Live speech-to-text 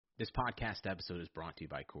This podcast episode is brought to you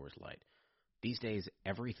by Coors Light. These days,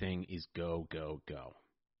 everything is go, go, go.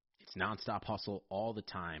 It's nonstop hustle all the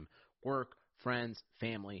time. Work, friends,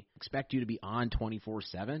 family expect you to be on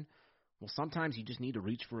 24/7. Well, sometimes you just need to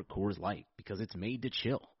reach for a Coors Light because it's made to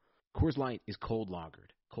chill. Coors Light is cold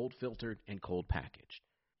lagered, cold filtered, and cold packaged.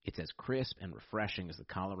 It's as crisp and refreshing as the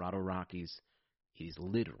Colorado Rockies. It is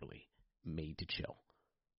literally made to chill.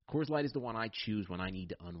 Coors Light is the one I choose when I need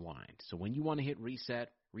to unwind. So when you want to hit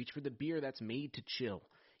reset, reach for the beer that's made to chill.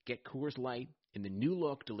 Get Coors Light in the new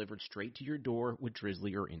look delivered straight to your door with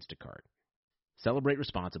Drizzly or Instacart. Celebrate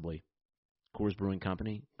responsibly. Coors Brewing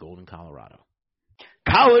Company, Golden, Colorado.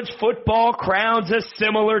 College football crowns a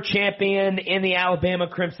similar champion in the Alabama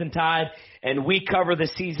Crimson Tide, and we cover the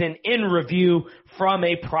season in review from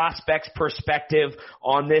a prospects perspective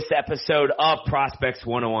on this episode of Prospects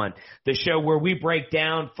 101, the show where we break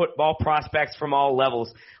down football prospects from all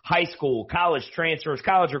levels: high school, college transfers,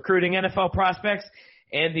 college recruiting, NFL prospects,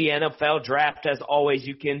 and the NFL draft. As always,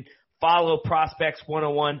 you can follow Prospects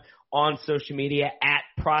 101 on social media at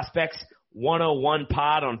Prospects 101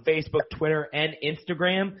 Pod on Facebook, Twitter, and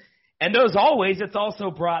Instagram. And as always, it's also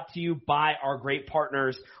brought to you by our great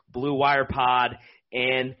partners, Blue Wire Pod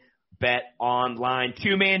and Bet Online.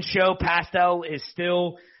 Two-man show. Pastel is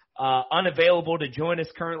still unavailable to join us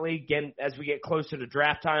currently. Again, as we get closer to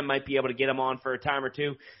draft time, might be able to get him on for a time or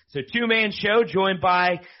two. So two-man show joined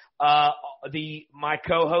by my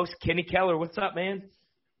co-host, Kenny Keller. What's up, man?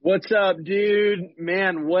 What's up, dude?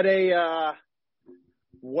 Man, what a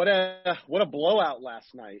blowout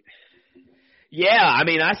last night. Yeah, I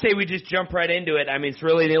mean, I say we just jump right into it. I mean, it's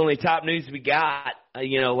really the only top news we got.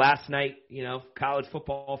 Last night, college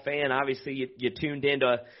football fan, obviously you tuned in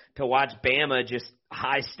to watch Bama just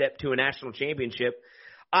high step to a national championship.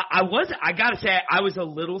 I gotta say, I was a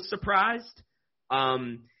little surprised.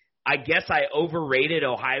 I guess I overrated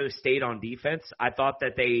Ohio State on defense. I thought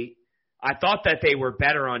that they were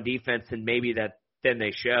better on defense than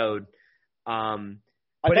they showed.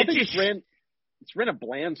 But it's ran a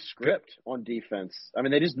bland script on defense. I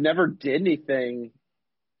mean, they just never did anything.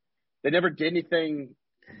 They never did anything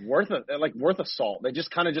worth a salt. They just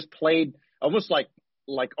kind of played almost like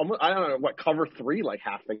almost, I don't know what, cover three like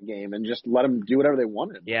half the game and just let them do whatever they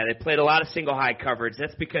wanted. Yeah, they played a lot of single high coverage.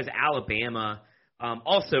 That's because Alabama.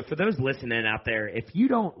 Also, for those listening out there, if you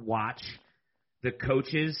don't watch the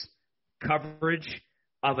coaches' coverage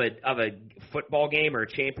of a football game or a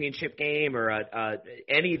championship game or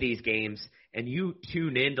any of these games, and you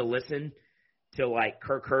tune in to listen to like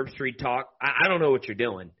Kirk Herbstreit talk, I don't know what you're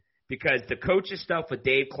doing, because the coaches stuff with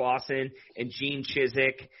Dave Clawson and Gene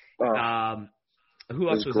Chizik, who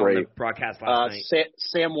else was on the broadcast last night?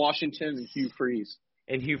 Sam Washington and Hugh Freeze.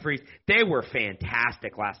 They were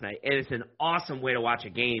fantastic last night, and it's an awesome way to watch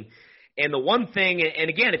a game. And the one thing, and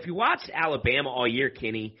again, if you watched Alabama all year,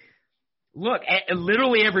 Kenny, look,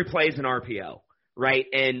 literally every play is an RPO, right?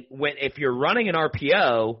 And if you're running an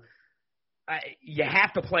RPO, you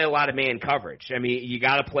have to play a lot of man coverage. I mean, you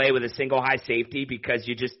got to play with a single high safety because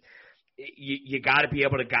you got to be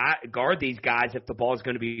able to guard these guys if the ball is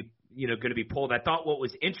going to be pulled. I thought what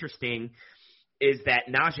was interesting is that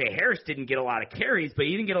Najee Harris didn't get a lot of carries, but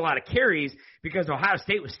he didn't get a lot of carries because Ohio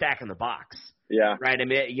State was stacking the box. Yeah. Right? I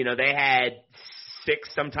mean, they had 6,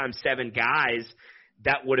 sometimes 7 guys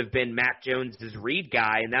that would have been Mac Jones' read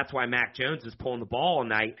guy, and that's why Mac Jones was pulling the ball all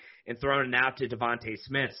night and throwing it out to Devontae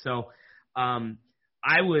Smith. So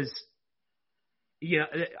I was,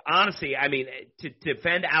 honestly, I mean, to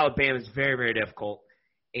defend Alabama is very, very difficult.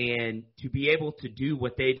 And to be able to do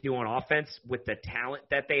what they do on offense with the talent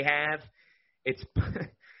that they have,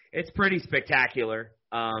 it's pretty spectacular.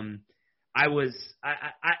 I was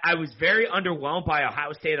very underwhelmed by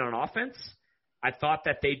Ohio State on offense. I thought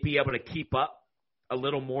that they'd be able to keep up a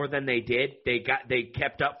little more than they did. They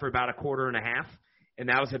kept up for about a quarter and a half, and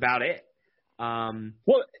that was about it.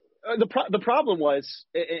 The problem was,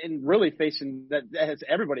 and really facing that as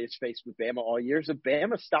everybody has faced with Bama all year, is if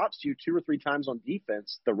Bama stops you 2 or 3 times on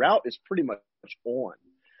defense, the route is pretty much on.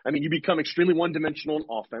 I mean, you become extremely one-dimensional in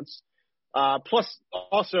offense. Plus,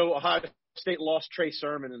 also, Ohio State lost Trey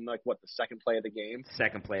Sermon in, the second play of the game.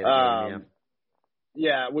 Second play of the game,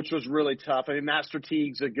 yeah. Yeah, which was really tough. I mean, Master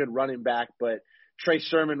Teague's a good running back, but Trey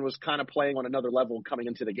Sermon was kind of playing on another level coming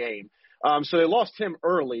into the game. So they lost him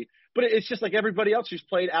early. But it's just like everybody else who's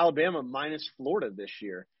played Alabama minus Florida this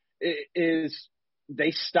year.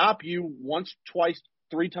 They stop you once, twice,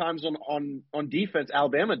 3 times on defense,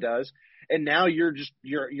 Alabama does, and now you're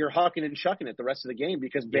hucking and chucking it the rest of the game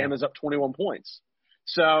because Bama's up 21 points.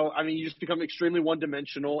 So, I mean, you just become extremely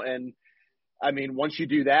one-dimensional, and I mean, once you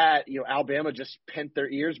do that, Alabama just pent their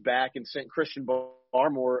ears back and sent Christian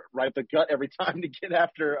Barmore right up the gut every time to get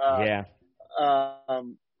after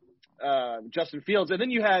Justin Fields. And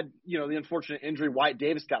then you had, the unfortunate injury. Wyatt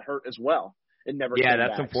Davis got hurt as well and never came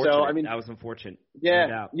that's back. Unfortunate. So, I mean, that was unfortunate.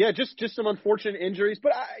 Yeah, just some unfortunate injuries.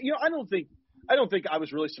 But, I don't think I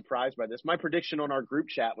was really surprised by this. My prediction on our group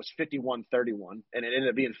chat was 51-31, and it ended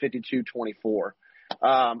up being 52-24.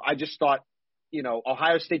 I just thought,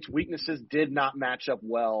 Ohio State's weaknesses did not match up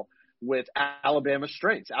well with Alabama's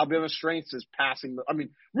strengths. Alabama's strengths is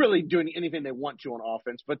really doing anything they want to on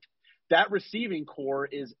offense, but that receiving core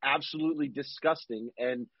is absolutely disgusting,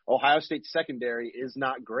 and Ohio State's secondary is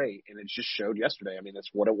not great, and it just showed yesterday. I mean, that's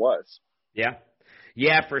what it was.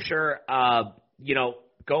 Yeah, for sure.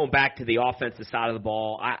 Going back to the offensive side of the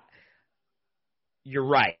ball, you're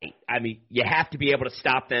right. I mean, you have to be able to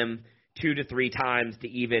stop them 2 to 3 times to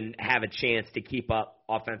even have a chance to keep up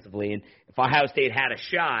offensively. And if Ohio State had a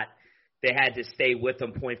shot, they had to stay with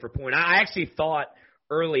them point for point. I actually thought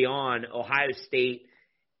early on Ohio State,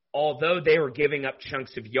 although they were giving up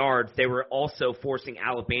chunks of yards, they were also forcing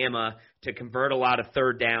Alabama to convert a lot of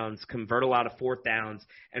third downs, convert a lot of fourth downs,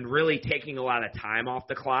 and really taking a lot of time off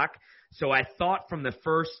the clock. So I thought from the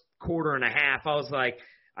first quarter and a half, I was like,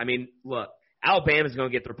 look, Alabama's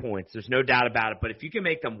going to get their points. There's no doubt about it. But if you can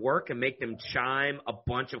make them work and make them chime a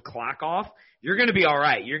bunch of clock off, you're going to be all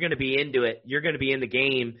right. You're going to be into it. You're going to be in the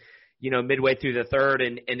game, midway through the third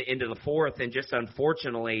and into the fourth. And just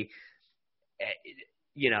unfortunately,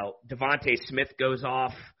 Devontae Smith goes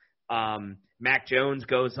off. Mac Jones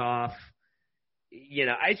goes off.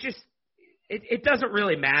 It doesn't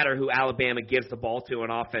really matter who Alabama gives the ball to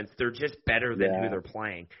on offense. They're just better than who they're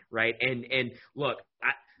playing, right? And look,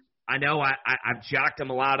 I know I've jocked them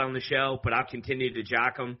a lot on the show, but I'll continue to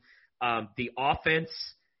jock them. The offense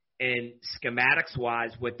and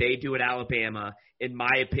schematics-wise, what they do at Alabama, in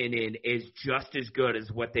my opinion, is just as good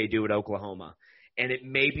as what they do at Oklahoma. And it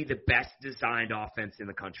may be the best designed offense in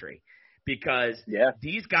the country because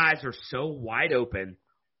these guys are so wide open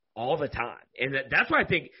all the time. And that's why I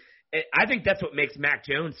think that's what makes Mac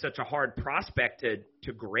Jones such a hard prospect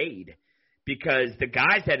to grade because the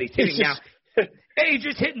guys that he's hitting now – hey, he's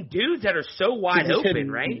just hitting dudes that are so wide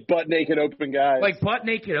open, right? Butt naked open guys. Like butt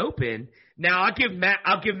naked open. Now I'll give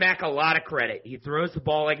Mac a lot of credit. He throws the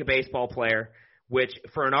ball like a baseball player, which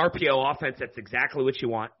for an RPO offense, that's exactly what you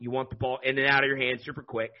want. You want the ball in and out of your hands super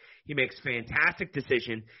quick. He makes fantastic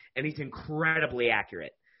decisions, and he's incredibly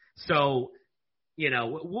accurate. So,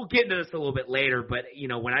 we'll get into this a little bit later, but,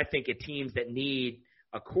 when I think of teams that need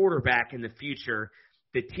a quarterback in the future,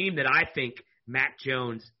 the team that I think Mac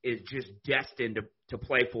Jones is just destined to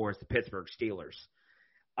play for is the Pittsburgh Steelers.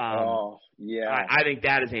 I think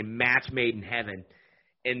that is a match made in heaven.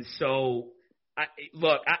 And so,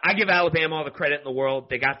 I give Alabama all the credit in the world.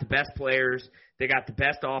 They got the best players. They got the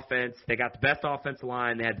best offense. They got the best offensive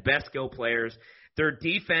line. They had the best skill players. Their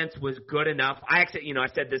defense was good enough. I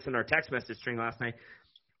said this in our text message string last night.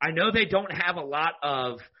 I know they don't have a lot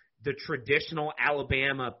of the traditional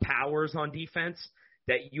Alabama powers on defense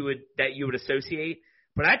that you would associate.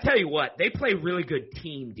 But I tell you what, they play really good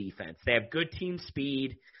team defense. They have good team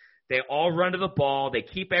speed. They all run to the ball. They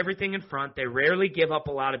keep everything in front. They rarely give up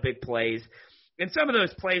a lot of big plays. And some of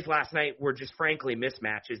those plays last night were just frankly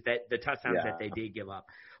mismatches, that the touchdowns that they did give up.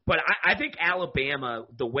 But I think Alabama,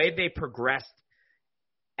 the way they progressed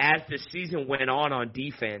as the season went on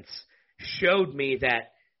defense, showed me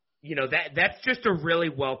that, that's just a really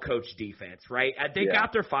well-coached defense, right? They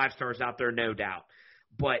got their 5 stars out there, no doubt.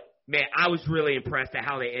 But, man, I was really impressed at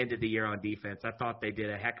how they ended the year on defense. I thought they did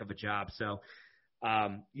a heck of a job. So,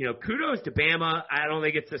 kudos to Bama. I don't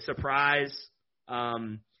think it's a surprise.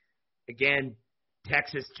 Again,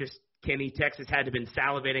 Texas had to have been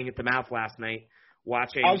salivating at the mouth last night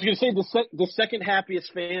watching. I was going to say the second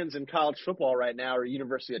happiest fans in college football right now are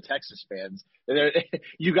University of Texas fans.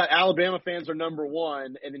 You got Alabama fans are number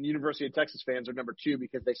 1, and then University of Texas fans are number 2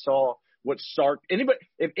 because they saw what Sark.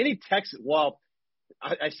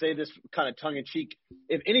 I say this kind of tongue in cheek.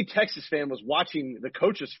 If any Texas fan was watching the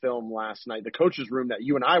coach's film last night, the coach's room that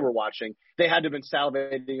you and I were watching, they had to have been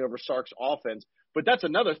salivating over Sark's offense. But that's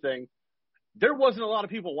another thing. There wasn't a lot of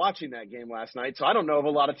people watching that game last night, so I don't know if a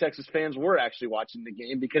lot of Texas fans were actually watching the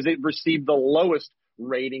game because it received the lowest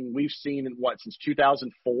rating we've seen since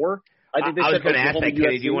 2004. I think I was going to ask that,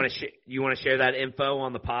 Kenny. Do you want to share that info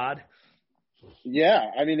on the pod? Yeah,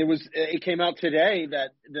 I mean, it came out today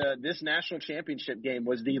that this national championship game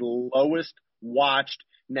was the lowest watched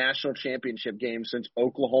national championship game since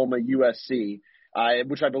Oklahoma USC,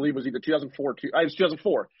 which I believe was either 2004. It was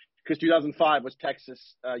 2004 because 2005 was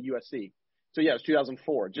Texas USC. So yeah, it's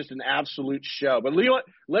 2004. Just an absolute show. But Leo,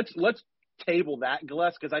 let's table that,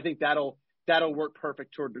 Gillespie, because I think that'll work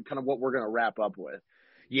perfect toward kind of what we're going to wrap up with.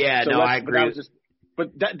 Yeah, so I agree.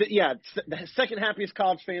 The second happiest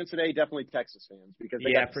college fans today, definitely Texas fans, because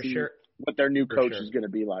they got to see what their new coach is going to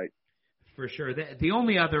be like. For sure. The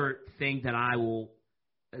only other thing that I will,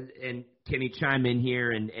 and Kenny, chime in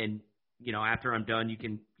here, and after I'm done, you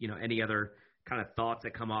can, any other kind of thoughts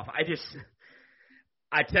that come off.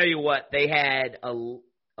 I tell you what, they had 10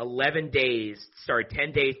 days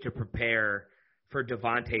to prepare for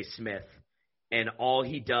Devontae Smith, and all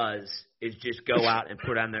he does is just go out and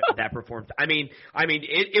put on that performance. I mean,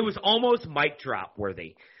 it was almost mic drop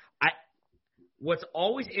worthy. What's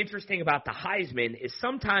always interesting about the Heisman is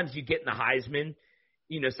sometimes you get in the Heisman,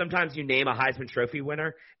 sometimes you name a Heisman Trophy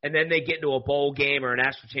winner, and then they get into a bowl game or a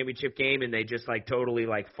national championship game, and they just totally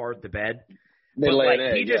fart the bed.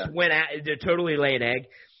 He just went out to totally lay an egg.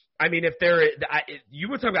 I mean, you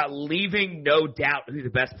were talking about leaving no doubt who the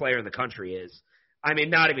best player in the country is. I mean,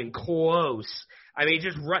 not even close. I mean,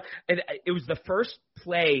 just run. And it was the first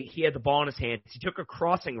play he had the ball in his hands. He took a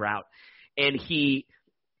crossing route, and he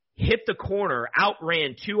hit the corner,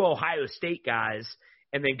 outran 2 Ohio State guys,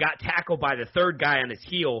 and then got tackled by the third guy on his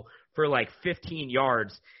heel for 15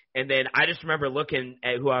 yards. And then I just remember looking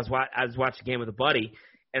at who I was watching the game with a buddy,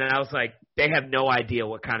 and I was like, they have no idea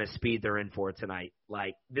what kind of speed they're in for tonight.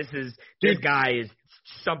 This guy is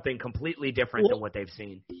something completely different than what they've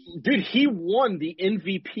seen. Dude, he won the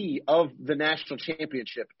MVP of the national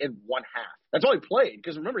championship in one half. That's all he played,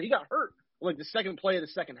 because remember, he got hurt the second play of the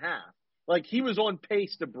second half. He was on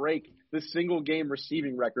pace to break the single-game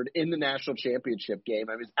receiving record in the national championship game.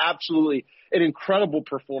 I mean, it was absolutely an incredible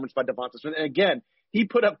performance by Devonta Smith. And again, he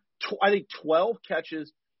put up, 12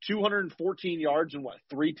 catches, 214 yards, and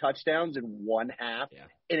 3 touchdowns in one half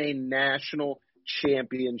in a national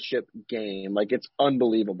championship game. It's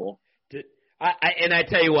unbelievable. I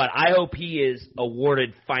tell you what, I hope he is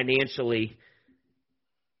awarded financially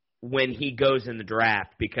when he goes in the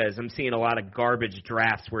draft, because I'm seeing a lot of garbage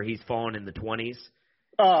drafts where he's fallen in the 20s,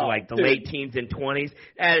 late teens and 20s.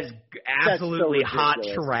 That is absolutely hot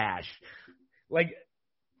trash.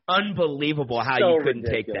 Unbelievable how you couldn't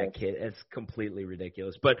take that kid. It's completely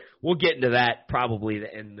ridiculous. But we'll get into that probably at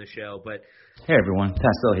the end of the show. But hey everyone,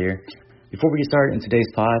 Pastel here. Before we get started in today's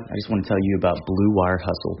pod, I just want to tell you about Blue Wire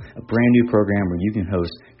Hustle, a brand new program where you can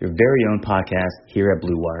host your very own podcast here at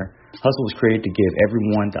Blue Wire. Hustle was created to give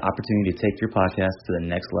everyone the opportunity to take your podcast to the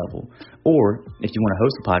next level. Or, if you want to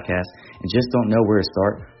host a podcast and just don't know where to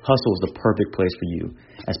start, Hustle is the perfect place for you.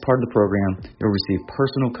 As part of the program, you'll receive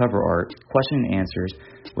personal cover art, question and answers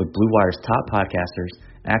with Blue Wire's top podcasters,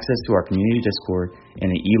 access to our community Discord, and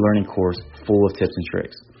an e-learning course full of tips and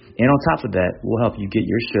tricks. And on top of that, we'll help you get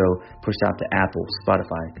your show pushed out to Apple,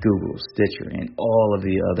 Spotify, Google, Stitcher, and all of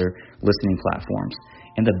the other listening platforms.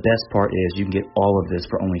 And the best part is you can get all of this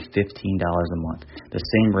for only $15 a month, the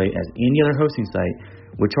same rate as any other hosting site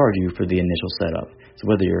would charge you for the initial setup. So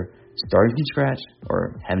whether you're starting from scratch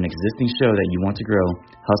or have an existing show that you want to grow,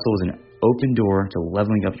 Hustle is an open door to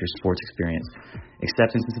leveling up your sports experience.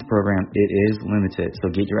 Acceptance into the program, it is limited, so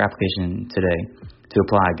get your application today. To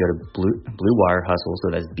apply, go to Blue Wire Hustle,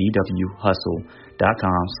 so that's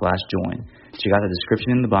bwhustle.com/join. Check out the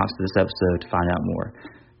description in the box for this episode to find out more.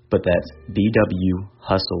 But that's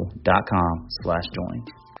bwhustle.com/join.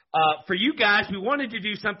 For you guys, we wanted to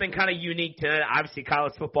do something kind of unique tonight. Obviously,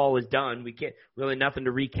 college football is done. We get really nothing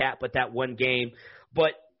to recap but that one game.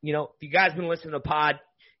 But, if you guys have been listening to the pod,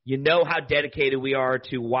 you know how dedicated we are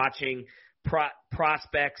to watching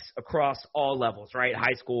prospects across all levels, right?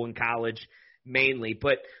 High school and college mainly.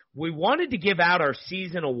 But we wanted to give out our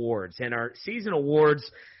season awards. And our season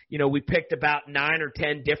awards, we picked about 9 or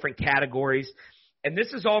 10 different categories. And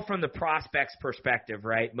this is all from the prospects' perspective,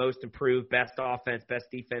 right? Most improved, best offense, best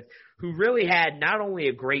defense, who really had not only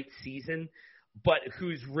a great season, but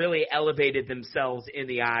who's really elevated themselves in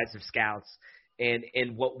the eyes of scouts and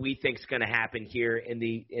what we think is going to happen here in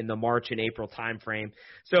the March and April timeframe.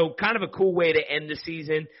 So kind of a cool way to end the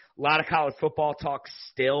season. A lot of college football talk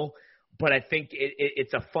still, but I think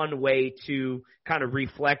it's a fun way to kind of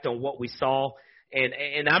reflect on what we saw.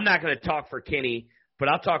 And I'm not going to talk for Kenny, but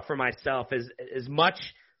I'll talk for myself. As much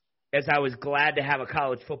as I was glad to have a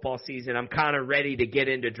college football season, I'm kind of ready to get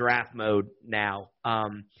into draft mode now.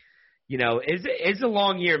 It's a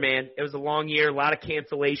long year, man. It was a long year, a lot of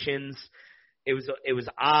cancellations. It was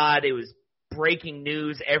odd. It was breaking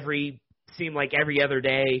news seemed like every other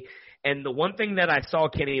day. And the one thing that I saw,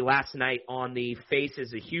 Kenny, last night on the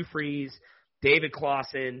faces of Hugh Freeze, David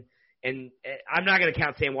Clawson, and I'm not going to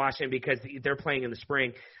count Sam Washington because they're playing in the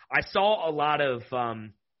spring. I saw a lot of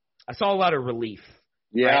I saw a lot of relief.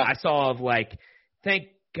 Yeah. Right? I saw of like, thank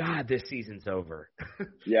God this season's over.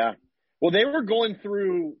 Yeah. Well, they were going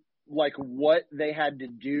through like what they had to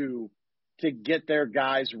do to get their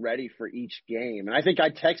guys ready for each game. And I think I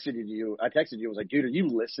texted you. I was like, dude, are you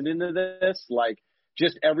listening to this? Like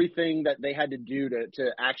just everything that they had to do to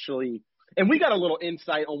actually – and we got a little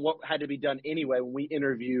insight on what had to be done anyway when we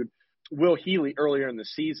interviewed Will Healy earlier in the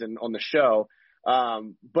season on the show.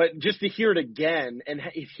 But just to hear it again and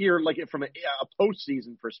hear like it from a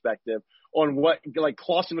postseason perspective on what like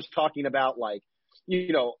Clausen was talking about, like,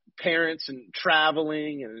 you know, parents and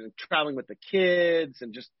traveling with the kids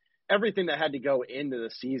and just everything that had to go into the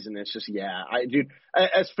season. It's just, dude,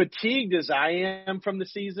 as fatigued as I am from the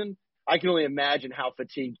season, I can only imagine how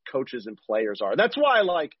fatigued coaches and players are. That's why,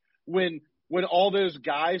 like, when all those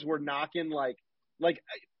guys were knocking,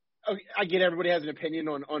 I get everybody has an opinion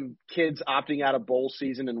on kids opting out of bowl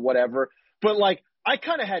season and whatever, but like I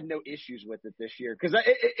kind of had no issues with it this year because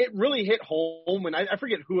it really hit home, and I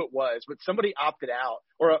forget who it was, but somebody opted out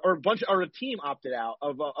or a team opted out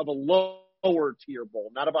of a lower tier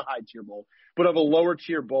bowl, not of a high tier bowl, but of a lower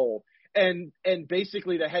tier bowl, and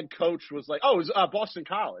basically the head coach was like, it was Boston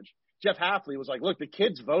College. Jeff Hafley was like, look, the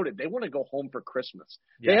kids voted. They want to go home for Christmas.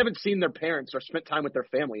 Yeah. They haven't seen their parents or spent time with their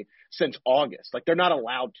family since August. Like, they're not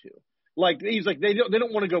allowed to. Like, he's like, they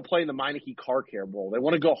don't want to go play in the Meineke Car Care Bowl. They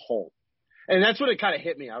want to go home. And that's when it kind of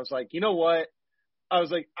hit me. I was like, you know what? I was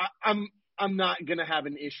like, I'm not going to have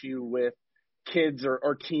an issue with kids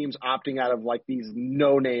or teams opting out of, like, these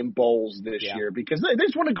no-name bowls this year because they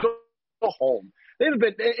just want to go home. They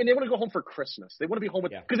want to go home for Christmas. They want to be home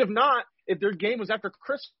with because if not, if their game was after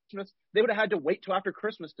Christmas, they would have had to wait till after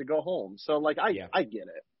Christmas to go home. So like I get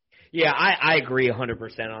it. Yeah, I agree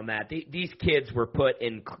 100% on that. These kids were put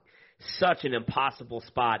in such an impossible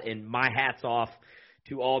spot, and my hat's off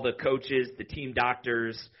to all the coaches, the team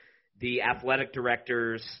doctors, the athletic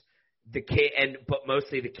directors, but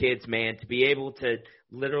mostly the kids, man, to be able to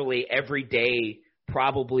literally every day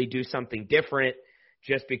probably do something different.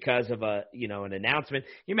 Just because of an announcement.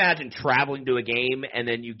 You imagine traveling to a game and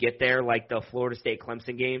then you get there like the Florida State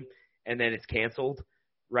Clemson game and then it's canceled,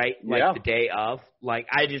 right? Like the day of. Like,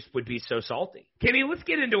 I just would be so salty. Kimmy, let's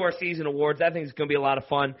get into our season awards. I think it's going to be a lot of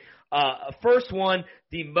fun. First one,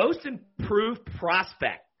 the most improved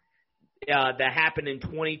prospect that happened in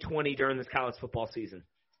 2020 during this college football season.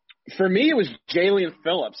 For me, it was Jalen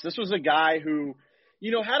Phillips. This was a guy who –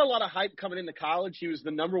 had a lot of hype coming into college. He was the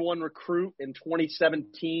number one recruit in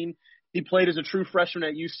 2017. He played as a true freshman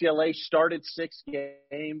at UCLA, started 6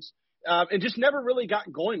 games, and just never really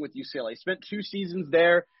got going with UCLA. Spent 2 seasons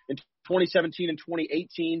there in 2017 and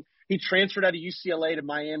 2018. He transferred out of UCLA to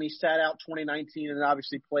Miami, sat out 2019, and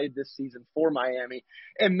obviously played this season for Miami.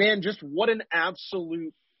 And, man, just what an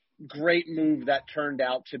absolute great move that turned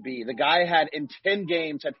out to be. The guy had, in 10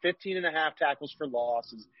 games, had 15.5 tackles for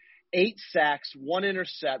losses, 8 sacks, 1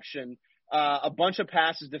 interception, a bunch of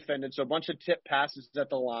passes defended, so a bunch of tip passes at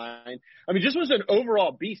the line. I mean, just was an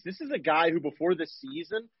overall beast. This is a guy who before this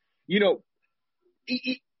season,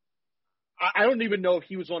 I don't even know if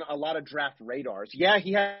he was on a lot of draft radars. Yeah,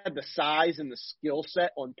 he had the size and the skill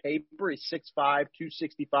set on paper. He's 6'5",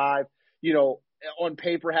 265. On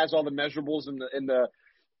paper has all the measurables and the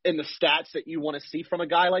stats that you want to see from a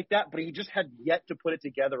guy like that, but he just had yet to put it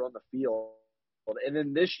together on the field. And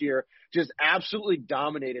then this year just absolutely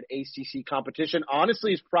dominated ACC competition. Honestly,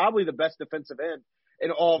 he's probably the best defensive end in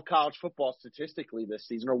all of college football statistically this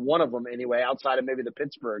season, or one of them anyway, outside of maybe the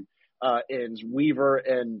Pittsburgh ends. Weaver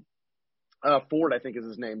and Ford, I think is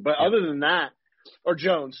his name. But other than that, or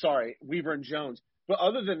Jones, sorry, Weaver and Jones. But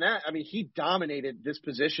other than that, I mean, he dominated this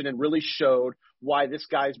position and really showed why this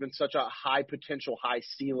guy's been such a high potential, high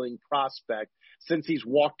ceiling prospect since he's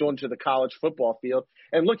walked onto the college football field.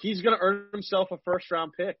 And look, he's going to earn himself a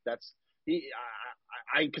first-round pick.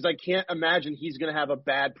 Because I can't imagine he's going to have a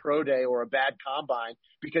bad pro day or a bad combine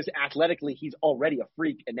because athletically he's already a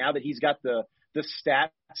freak. And now that he's got the stats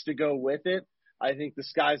to go with it, I think the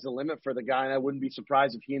sky's the limit for the guy, and I wouldn't be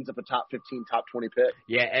surprised if he ends up a top 15, top 20 pick.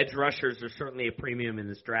 Yeah, edge rushers are certainly a premium in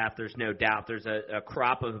this draft. There's no doubt. There's a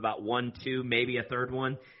crop of about 1, 2, maybe a third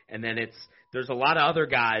one, and then there's a lot of other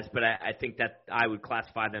guys, but I think that I would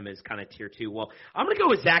classify them as kind of tier 2. Well, I'm going to go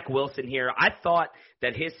with Zach Wilson here. I thought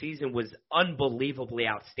that his season was unbelievably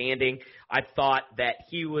outstanding. I thought that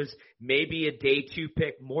he was maybe a day 2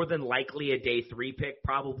 pick, more than likely a day 3 pick,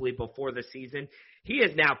 probably before the season. He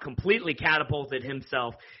has now completely catapulted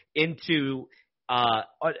himself into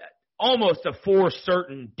almost a for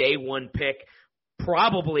certain day 1 pick,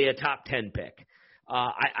 probably a top 10 pick.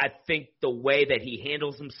 I think the way that he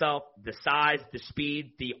handles himself, the size, the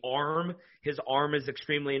speed, the arm, his arm is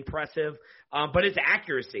extremely impressive. But his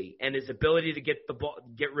accuracy and his ability to get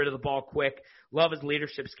rid of the ball quick, love his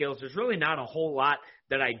leadership skills. There's really not a whole lot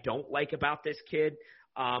that I don't like about this kid.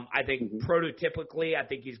 I think prototypically, I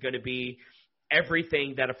think he's going to be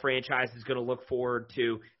everything that a franchise is going to look forward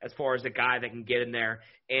to as far as a guy that can get in there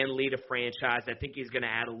and lead a franchise. I think he's going to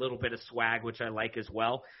add a little bit of swag, which I like as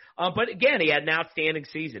well. But again, he had an outstanding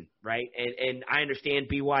season, right? And I understand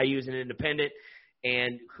BYU is an independent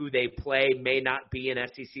and who they play may not be an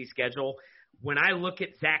SEC schedule. When I look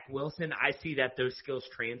at Zach Wilson, I see that those skills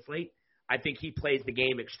translate. I think he plays the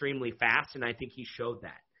game extremely fast, and I think he showed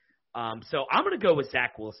that. So I'm going to go with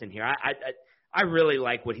Zach Wilson here. I really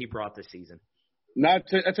like what he brought this season. No,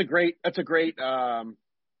 that's a great pick,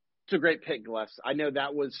 Gless. I know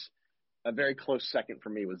that was a very close second for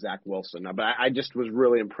me with Zach Wilson, but I just was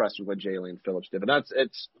really impressed with what Jalen Phillips did. But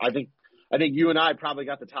I think you and I probably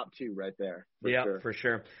got the top two right there. For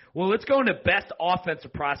sure. Well, let's go into best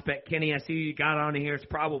offensive prospect. Kenny, I see you got on here. It's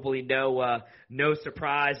probably no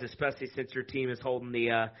surprise, especially since your team is holding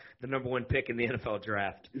the number one pick in the NFL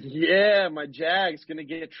draft. Yeah, my Jags going to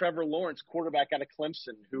get Trevor Lawrence, quarterback out of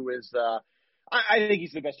Clemson, who is I think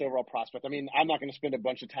he's the best overall prospect. I mean, I'm not going to spend a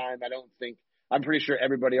bunch of time. I'm pretty sure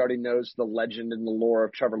everybody already knows the legend and the lore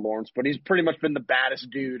of Trevor Lawrence, but he's pretty much been the baddest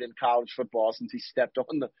dude in college football since he stepped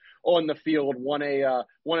on the field, won a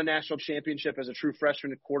national championship as a true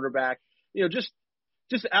freshman quarterback. You know, just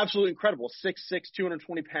absolutely incredible. 6'6",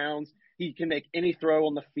 220 pounds. He can make any throw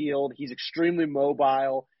on the field. He's extremely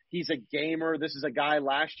mobile. He's a gamer. This is a guy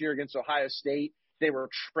last year against Ohio State. They were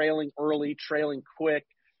trailing early, trailing quick.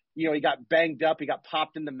 You know, he got banged up. He got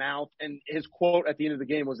popped in the mouth. And his quote at the end of the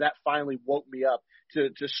game was, "That finally woke me up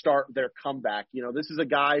to start their comeback." You know, this is a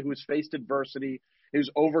guy who's faced adversity, who's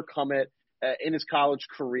overcome it in his college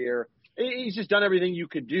career. He's just done everything you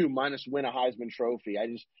could do minus win a Heisman Trophy.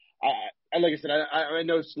 Like I said, I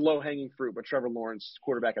know it's low-hanging fruit, but Trevor Lawrence,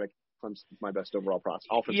 quarterback at Clemson, is my best overall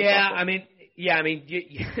prospect. I mean,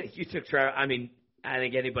 you took Trevor. I mean, I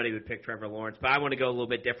think anybody would pick Trevor Lawrence, but I want to go a little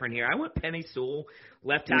bit different here. I went Penei Sewell,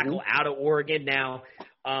 left tackle out of Oregon. Now,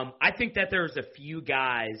 I think that there's a few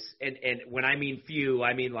guys, and when I mean few,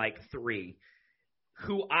 I mean like three,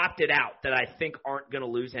 who opted out that I think aren't going to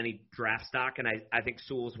lose any draft stock, and I think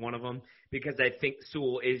Sewell's one of them because I think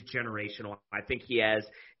Sewell is generational. I think he has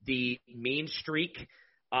the mean streak.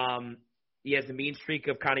 He has the mean streak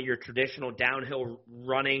of kind of your traditional downhill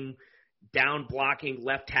running, down blocking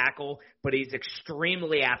left tackle, but he's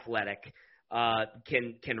extremely athletic,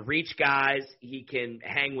 can reach guys. He can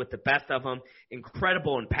hang with the best of them.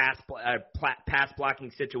 Incredible in pass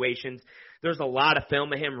blocking situations. There's a lot of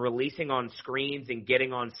film of him releasing on screens and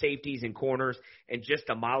getting on safeties and corners and just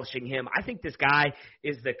demolishing him. I think this guy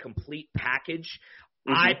is the complete package.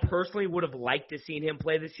 I personally would have liked to seen him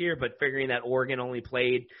play this year, but figuring that Oregon only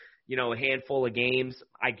played, a handful of games,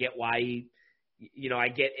 I get why I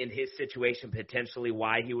get in his situation potentially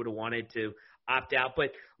why he would have wanted to opt out.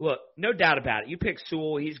 But look, no doubt about it. You pick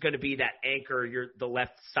Sewell, he's going to be that anchor, the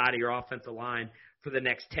left side of your offensive line for the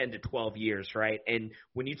next 10 to 12 years, right? And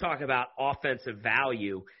when you talk about offensive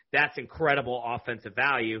value, that's incredible offensive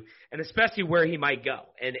value, and especially where he might go.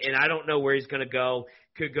 And I don't know where he's going to go.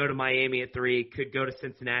 Could go to Miami at 3, could go to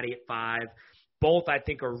Cincinnati at 5. Both, I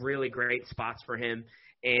think, are really great spots for him,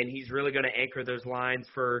 and he's really going to anchor those lines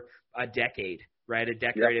for a decade. Right, a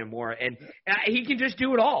decade and more, and he can just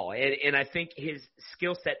do it all. And I think his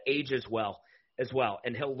skill set ages well as well,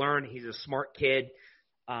 and he'll learn. He's a smart kid.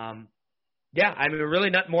 I mean, really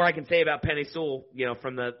not more I can say about Penei Sewell,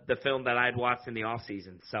 from the film that I'd watched in the off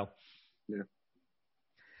season. So,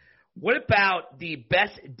 what about the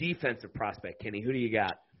best defensive prospect, Kenny? Who do you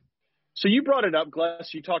got? So you brought it up,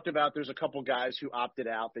 Gless. You talked about there's a couple guys who opted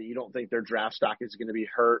out that you don't think their draft stock is going to be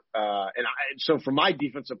hurt. So for my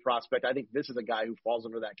defensive prospect, I think this is a guy who falls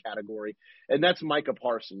under that category, and that's Micah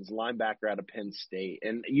Parsons, linebacker out of Penn State.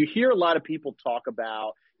 And you hear a lot of people talk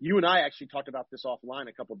about – you and I actually talked about this offline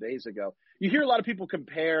a couple days ago. You hear a lot of people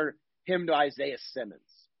compare him to Isaiah Simmons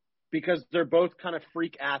because they're both kind of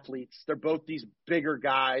freak athletes. They're both these bigger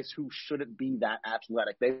guys who shouldn't be that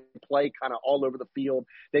athletic. They play kind of all over the field.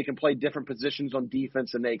 They can play different positions on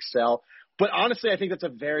defense, and they excel. But honestly, I think that's a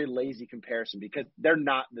very lazy comparison because they're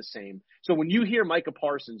not the same. So when you hear Micah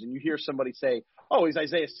Parsons and you hear somebody say, "Oh, he's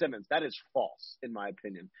Isaiah Simmons," that is false, in my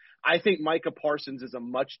opinion. I think Micah Parsons is a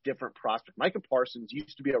much different prospect. Micah Parsons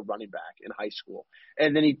used to be a running back in high school,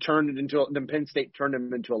 and then then Penn State turned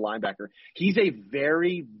him into a linebacker. He's a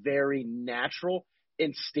very, very natural,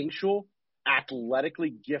 instinctual athletically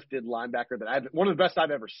gifted linebacker that one of the best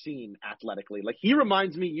I've ever seen athletically. Like, he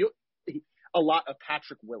reminds me a lot of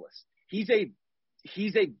Patrick Willis. He's a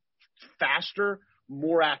faster,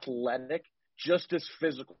 more athletic, just as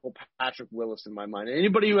physical Patrick Willis in my mind. And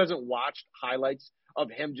anybody who hasn't watched highlights of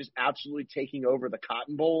him just absolutely taking over the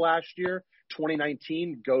Cotton Bowl last year,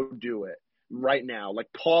 2019, go do it right now. Like,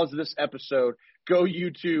 pause this episode, go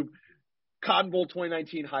YouTube Cotton Bowl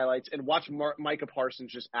 2019 highlights, and watch Micah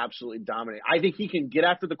Parsons just absolutely dominate. I think he can get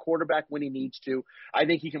after the quarterback when he needs to. I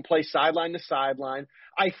think he can play sideline to sideline.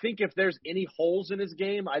 I think if there's any holes in his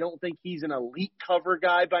game, I don't think he's an elite cover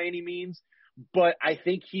guy by any means, but I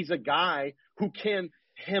think he's a guy who can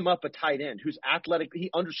hem up a tight end, who's athletic. He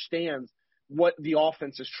understands what the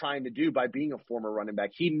offense is trying to do by being a former running back.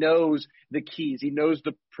 He knows the keys. He knows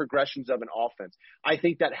the progressions of an offense. I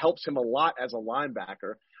think that helps him a lot as a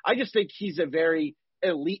linebacker. I just think he's a very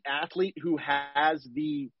elite athlete who has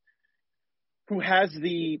the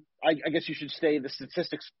I guess you should say the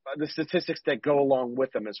statistics that go along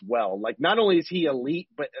with him as well. Like, not only is he elite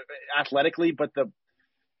but athletically, but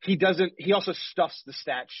he also stuffs the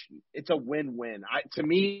stat sheet. It's a win-win. To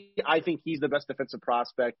me, I think he's the best defensive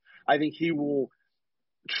prospect. I think he will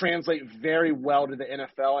translate very well to the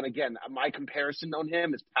NFL. And again, my comparison on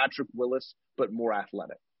him is Patrick Willis, but more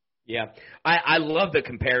athletic. Yeah, I love the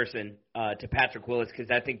comparison to Patrick Willis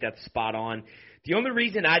because I think that's spot on. The only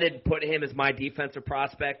reason I didn't put him as my defensive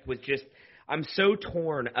prospect was just I'm so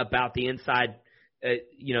torn about the inside, the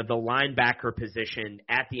linebacker position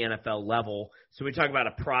at the NFL level. So we talk about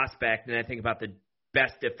a prospect, and I think about the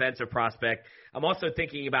best defensive prospect. I'm also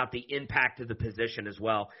thinking about the impact of the position as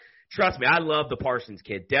well. Trust me, I love the Parsons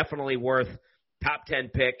kid. Definitely worth top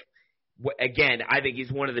 10 pick. Again, I think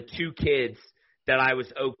he's one of the two kids that I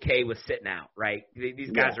was okay with sitting out, right? These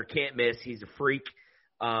guys are can't miss. He's a freak.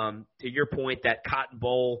 To your point, that Cotton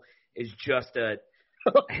Bowl is just it's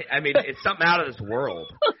something out of this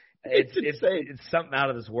world. It's something out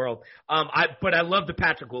of this world. But I love the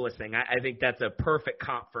Patrick Willis thing. I think that's a perfect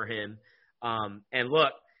comp for him. And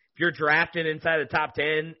look, if you're drafting inside the top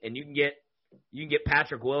 10 and you can get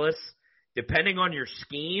Patrick Willis, depending on your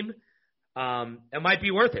scheme, it might be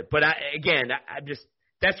worth it. But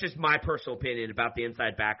that's just my personal opinion about the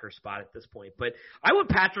inside backer spot at this point. But I went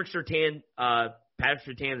Patrick Surtain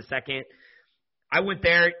the second. I went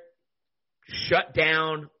there, shut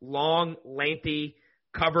down, long, lengthy,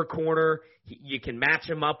 cover corner. You can match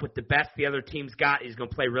him up with the best the other team's got. He's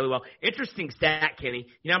going to play really well. Interesting stat, Kenny.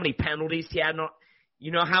 You know how many penalties he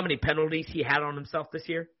had on himself this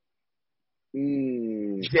year?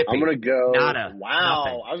 I'm going to go. Nada. Wow.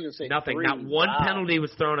 Nothing. I was going to say nothing. 3. Not one penalty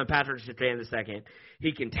was thrown on Patrick Surtain the second.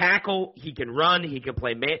 He can tackle. He can run. He can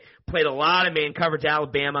play man. Played a lot of man coverage at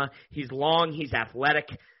Alabama. He's long. He's athletic.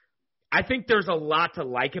 I think there's a lot to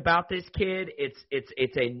like about this kid.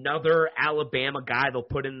 It's another Alabama guy they'll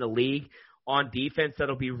put in the league on defense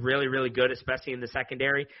that'll be really, really good, especially in the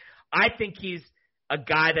secondary. I think he's a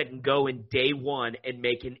guy that can go in day one and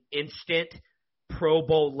make an instant Pro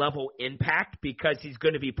Bowl level impact because he's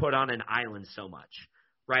going to be put on an island so much,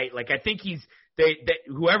 right? Like, I think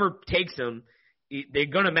whoever takes him, they're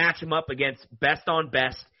going to match him up against best on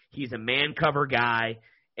best. He's a man cover guy,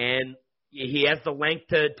 and he has the length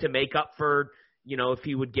to make up for, if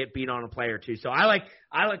he would get beat on a play or two. So I like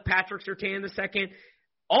Patrick Surtain the second.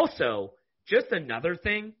 Also, just another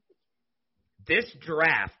thing, this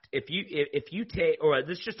draft, if you take, or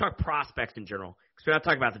let's just talk prospects in general, because we're not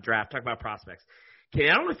talking about the draft, talk about prospects. Okay,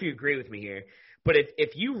 I don't know if you agree with me here, but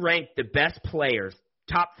if you rank the best players,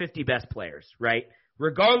 top 50 best players, right,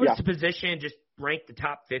 regardless of position, just rank the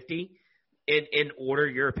top 50 in order,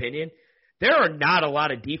 your opinion, there are not a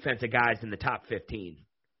lot of defensive guys in the top 15.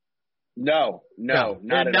 No,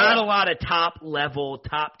 not a lot of top-level,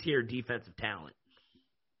 top-tier defensive talent.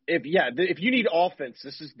 If you need offense,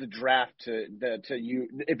 this is the draft to you.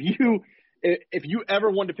 If you ever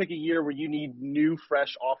want to pick a year where you need new,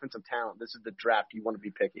 fresh offensive talent, this is the draft you want to be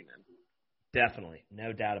picking in. Definitely,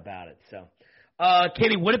 no doubt about it. So,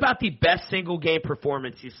 Kenny, what about the best single-game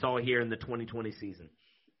performance you saw here in the 2020 season?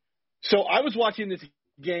 So I was watching this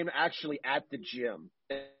game actually at the gym,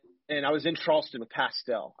 and I was in Charleston with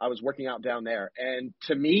Pastel. I was working out down there, and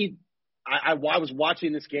to me, I was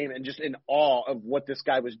watching this game and just in awe of what this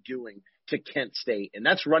guy was doing to Kent State, and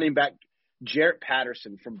that's running back Jarrett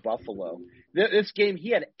Patterson from Buffalo. This game,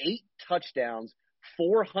 he had 8 touchdowns,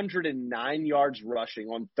 409 yards rushing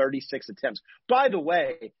on 36 attempts. By the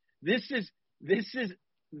way, this is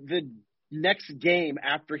the next game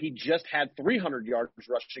after he just had 300 yards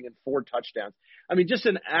rushing and 4 touchdowns. I mean, just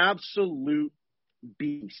an absolute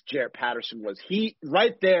beast Jarrett Patterson was. He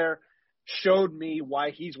right there showed me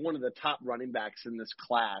why he's one of the top running backs in this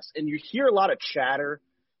class. And you hear a lot of chatter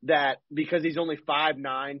that because he's only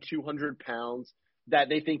 5'9", 200 pounds, that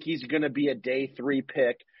they think he's going to be a day 3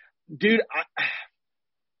 pick. Dude,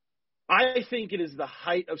 I think it is the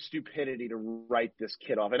height of stupidity to write this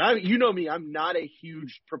kid off. And you know me, I'm not a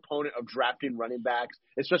huge proponent of drafting running backs,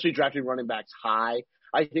 especially drafting running backs high.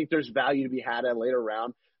 I think there's value to be had at a later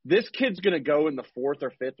round. This kid's going to go in the 4th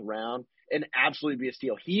or 5th round and absolutely be a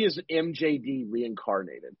steal. He is MJD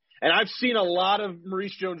reincarnated. And I've seen a lot of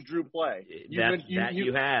Maurice Jones-Drew play. You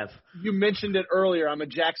have. You mentioned it earlier. I'm a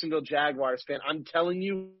Jacksonville Jaguars fan. I'm telling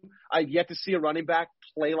you, I've yet to see a running back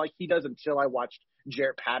play like he does until I watched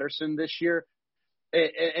Jarrett Patterson this year.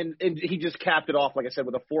 And he just capped it off, like I said,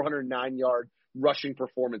 with a 409-yard rushing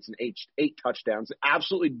performance and 8 touchdowns.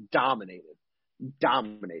 Absolutely dominating.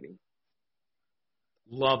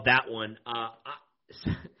 Love that one.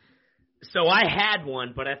 So I had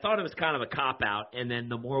one, but I thought it was kind of a cop-out, and then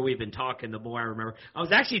the more we've been talking, the more I remember. I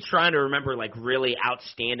was actually trying to remember, like, really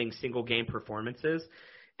outstanding single-game performances.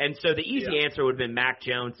 And so the easy answer would have been Mac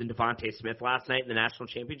Jones and Devontae Smith last night in the national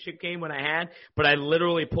championship game when I had, but I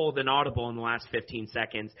literally pulled an audible in the last 15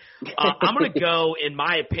 seconds. I'm going to go, in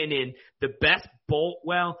my opinion, the best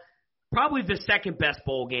probably the second best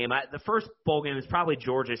bowl game. The first bowl game is probably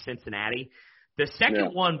Georgia-Cincinnati. The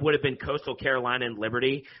second one would have been Coastal Carolina and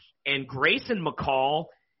Liberty. And Grayson McCall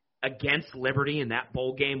against Liberty in that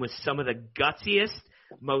bowl game was some of the gutsiest,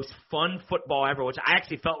 most fun football ever, which I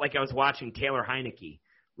actually felt like I was watching Taylor Heineke,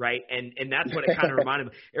 right? And that's what it kind of reminded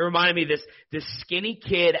me. It reminded me of this skinny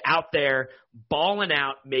kid out there balling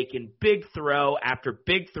out, making big throw after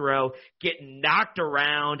big throw, getting knocked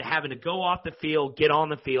around, having to go off the field, get on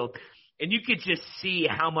the field. And you could just see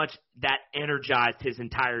how much that energized his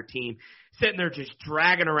entire team. Sitting there just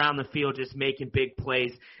dragging around the field, just making big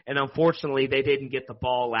plays. And unfortunately, they didn't get the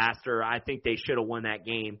ball last, or I think they should have won that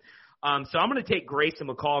game. So I'm going to take Grayson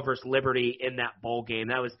McCall versus Liberty in that bowl game.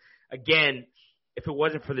 That was, again, if it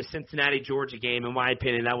wasn't for the Cincinnati-Georgia game, in my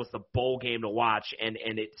opinion, that was the bowl game to watch, and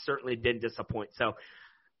it certainly didn't disappoint. So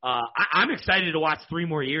I'm excited to watch 3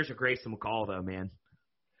 more years of Grayson McCall, though, man.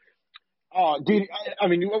 Oh, dude, I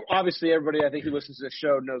mean, obviously everybody I think who listens to this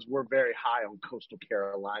show knows we're very high on Coastal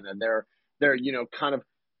Carolina. They're kind of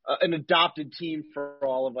an adopted team for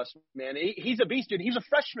all of us, man. He's a beast, dude. He was a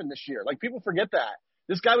freshman this year. Like, people forget that.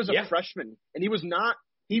 This guy was a freshman, and he was not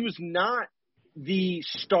the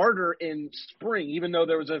starter in spring, even though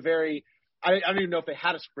there was I don't even know if they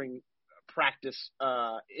had a spring practice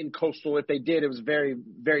in Coastal. If they did, it was very,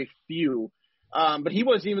 very few. But he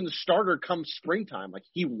wasn't even the starter come springtime. Like,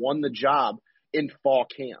 he won the job in fall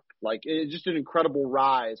camp. Like, it's just an incredible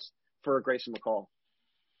rise for Grayson McCall.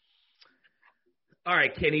 All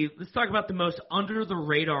right, Kenny, let's talk about the most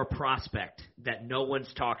under-the-radar prospect that no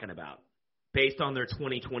one's talking about based on their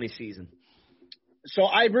 2020 season. So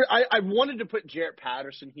I wanted to put Jarrett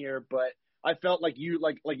Patterson here, but I felt like you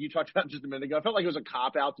talked about just a minute ago, I felt like it was a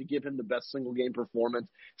cop-out to give him the best single-game performance,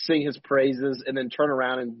 sing his praises, and then turn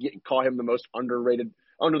around and call him the most underrated,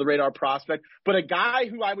 under-the-radar prospect. But a guy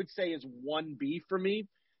who I would say is 1B for me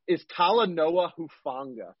is Talanoa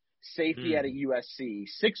Hufanga, safety out of USC.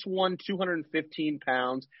 6'1", 215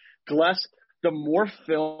 pounds. Gless, the more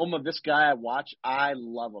film of this guy I watch, I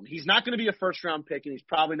love him. He's not going to be a first-round pick, and he's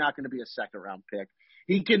probably not going to be a second-round pick.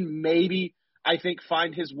 He can maybe, I think,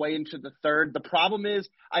 find his way into the third. The problem is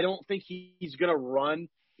I don't think he's going to run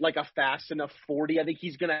like a fast enough 40. I think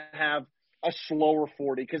he's going to have a slower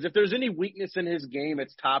 40 because if there's any weakness in his game,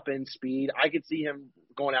 it's top-end speed. I could see him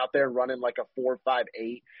going out there running like a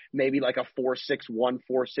 4.58, maybe like a 4.61,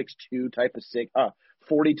 4.62 type of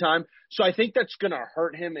 40 time. So I think that's going to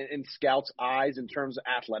hurt him in scouts' eyes in terms of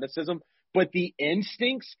athleticism. But the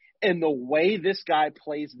instincts and the way this guy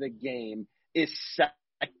plays the game is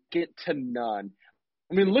second to none.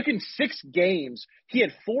 I mean, look, in 6 games, he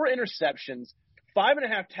had 4 interceptions,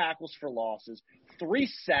 5.5 tackles for losses, 3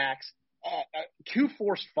 sacks, 2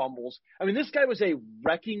 forced fumbles. I mean, this guy was a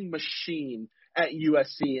wrecking machine at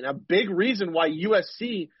USC, and a big reason why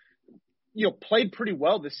USC, played pretty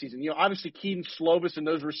well this season. Obviously Keaton Slovis and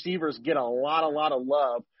those receivers get a lot of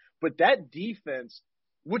love, but that defense,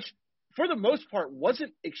 which for the most part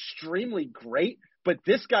wasn't extremely great, but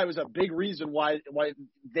this guy was a big reason why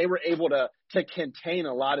they were able to contain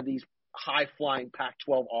a lot of these high-flying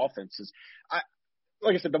Pac-12 offenses.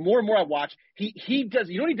 Like I said, the more and more I watch, he does.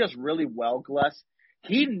 You know what he does really well, Gless?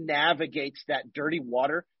 He navigates that dirty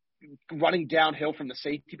water, running downhill from the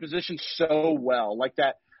safety position so well. Like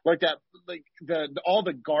all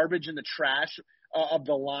the garbage and the trash of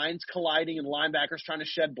the lines colliding and linebackers trying to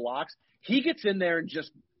shed blocks. He gets in there and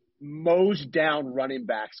just mows down running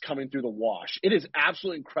backs coming through the wash. It is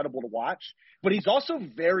absolutely incredible to watch, but he's also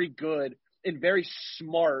very good and very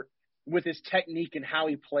smart with his technique and how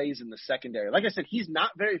he plays in the secondary. Like I said, he's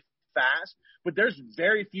not very fast, but there's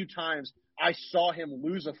very few times I saw him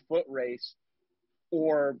lose a foot race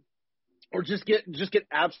or just get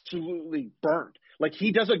absolutely burned. Like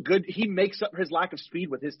he makes up his lack of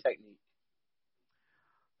speed with his technique.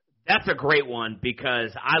 That's a great one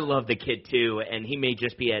because I love the kid too, and he may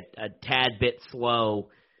just be a tad bit slow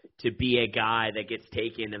to be a guy that gets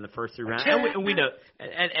taken in the first 3 rounds. And we know,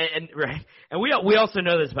 right, and we also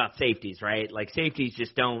know this about safeties, right? Like safeties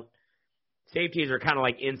are kind of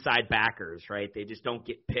like inside backers, right? They just don't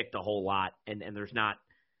get picked a whole lot, and there's not,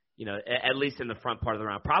 at least in the front part of the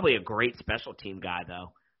round. Probably a great special team guy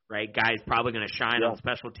though. Right, guy's probably going to shine on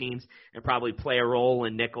special teams and probably play a role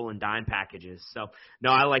in nickel and dime packages. So,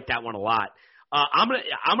 no, I like that one a lot. I'm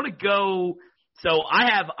gonna go. So I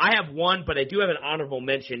have one, but I do have an honorable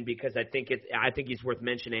mention because I think he's worth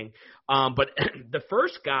mentioning. But the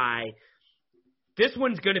first guy, this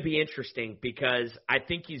one's going to be interesting because I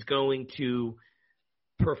think he's going to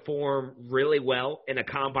perform really well in a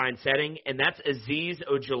combine setting, and that's Azeez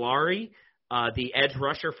Ojulari. The edge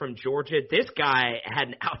rusher from Georgia. This guy had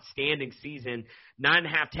an outstanding season,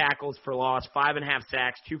 9.5 tackles for loss, 5.5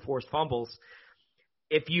 sacks, 2 forced fumbles.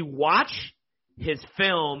 If you watch his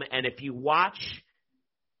film and if you watch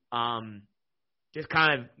just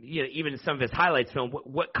kind of, even some of his highlights film,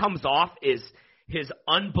 what comes off is his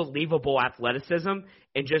unbelievable athleticism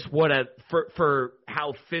and just for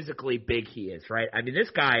how physically big he is, right? I mean, this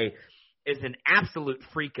guy is an absolute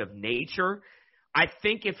freak of nature. I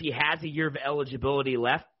think if he has a year of eligibility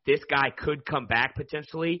left, this guy could come back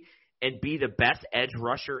potentially and be the best edge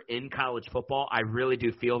rusher in college football. I really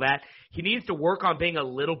do feel that. He needs to work on being a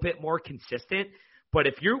little bit more consistent. But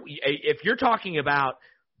if you're talking about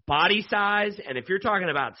body size and if you're talking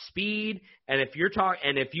about speed and if you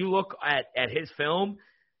look at his film,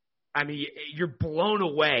 I mean, you're blown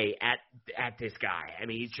away at this guy. I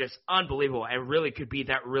mean, he's just unbelievable and really could be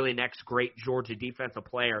that really next great Georgia defensive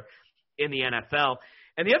player in the NFL.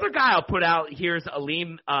 And the other guy I'll put out here is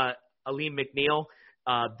Alim McNeill,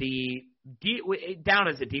 down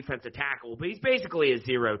as a defensive tackle, but he's basically a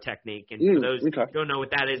zero technique. And for those who don't know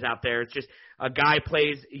what that is out there, it's just a guy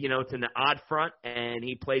plays, it's an odd front, and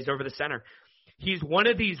he plays over the center. He's one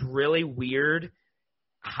of these really weird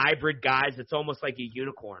hybrid guys that's almost like a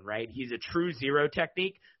unicorn, right? He's a true zero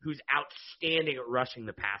technique who's outstanding at rushing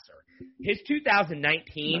the passer. His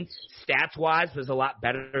 2019 stats-wise was a lot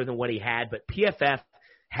better than what he had, but PFF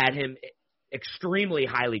had him extremely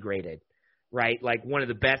highly graded, right? Like one of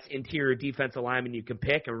the best interior defensive linemen you can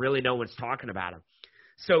pick, and really no one's talking about him.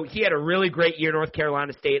 So he had a really great year at North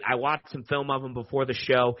Carolina State. I watched some film of him before the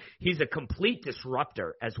show. He's a complete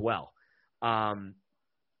disruptor as well.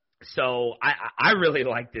 So I really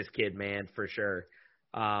like this kid, man, for sure.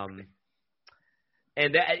 And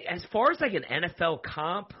as far as like an NFL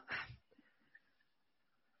comp,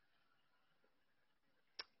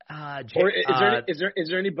 or is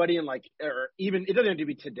there anybody in like, or even it doesn't have to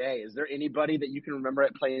be today? Is there anybody that you can remember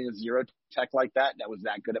at playing a zero tech like that was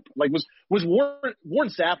that good at? Like was Warren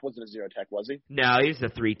Sapp wasn't a zero tech, was he? No, he's a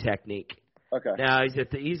 3 technique. Okay. No, he's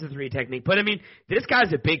a 3 technique. But, I mean, this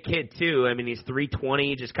guy's a big kid, too. I mean, he's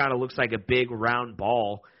 320, just kind of looks like a big round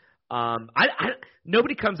ball.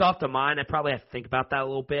 Nobody comes off the mind. I probably have to think about that a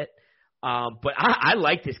little bit. But I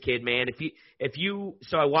like this kid, man.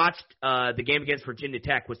 So I watched the game against Virginia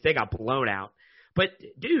Tech, which they got blown out. But,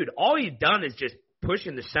 dude, all he's done is just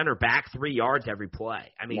pushing the center back 3 yards every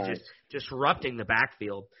play. I mean, nice. just disrupting the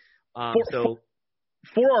backfield.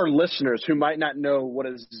 For our listeners who might not know what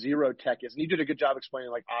a zero tech is, and you did a good job explaining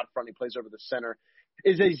like odd front, he plays over the center.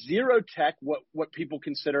 Is a zero tech what people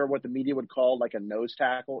consider, what the media would call like a nose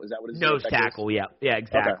tackle? Is that what a zero nose tackle is? Yeah,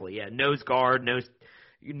 exactly. Okay. Yeah, nose guard, nose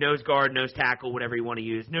tackle, whatever you want to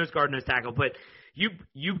use. Nose guard, nose tackle. But you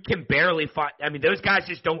can barely find. I mean, those guys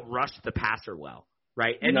just don't rush the passer well,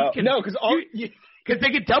 right? And because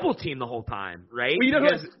they get double teamed the whole time, right? Well,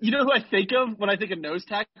 you know who I think of when I think of nose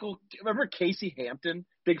tackle? Remember Casey Hampton,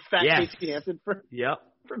 big fat Casey Hampton from the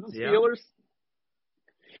Steelers.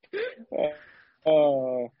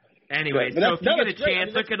 Anyway, so if you get a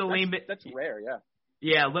chance, look at Alim. That's rare, yeah.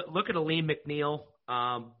 Yeah, look at Alim McNeill.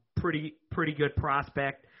 Pretty good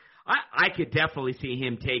prospect. I could definitely see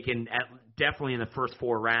him taken definitely in the first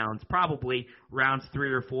 4 rounds, probably rounds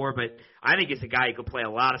 3 or 4. But I think it's a guy who could play a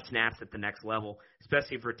lot of snaps at the next level,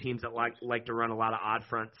 especially for teams that like to run a lot of odd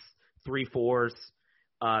fronts, 3-4s,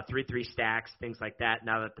 3-3 stacks, things like that.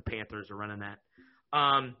 Now that the Panthers are running that,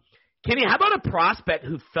 Kenny, how about a prospect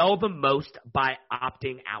who fell the most by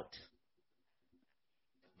opting out?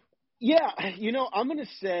 Yeah, I'm going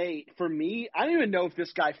to say, for me, I don't even know if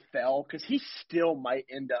this guy fell because he still might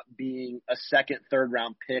end up being a second,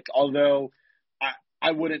 third-round pick, although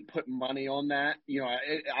I wouldn't put money on that.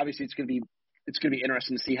 Obviously it's going to be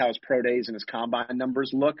interesting to see how his pro days and his combine numbers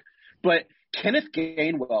look. But Kenneth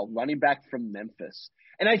Gainwell, running back from Memphis,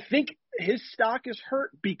 and I think his stock is hurt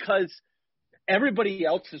because everybody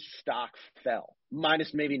else's stock fell,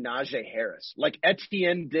 minus maybe Najee Harris. Like,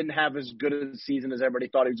 Etienne didn't have as good a season as everybody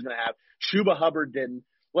thought he was going to have. Chuba Hubbard didn't.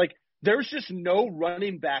 Like, there's just no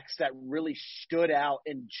running backs that really stood out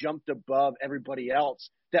and jumped above everybody else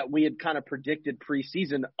that we had kind of predicted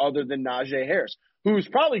preseason other than Najee Harris, who's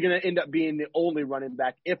probably going to end up being the only running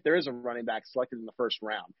back if there is a running back selected in the first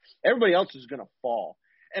round. Everybody else is going to fall.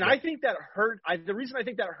 And I think that the reason I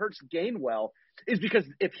think that hurts Gainwell is because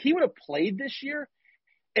if he would have played this year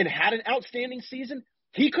and had an outstanding season,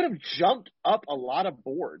 he could have jumped up a lot of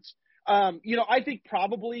boards. I think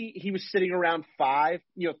probably he was sitting around 5.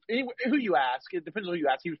 Who you ask, it depends on who you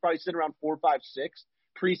ask. He was probably sitting around 4, 5, 6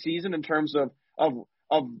 preseason in terms of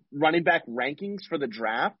running back rankings for the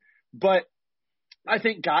draft. But I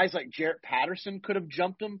think guys like Jarrett Patterson could have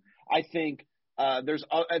jumped him. I think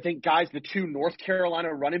guys, the 2 North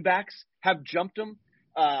Carolina running backs have jumped him.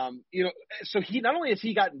 So he not only has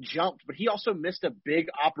he gotten jumped, but he also missed a big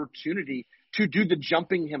opportunity to do the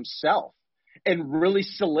jumping himself and really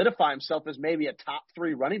solidify himself as maybe a top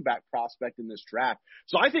 3 running back prospect in this draft.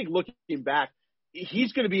 So I think looking back,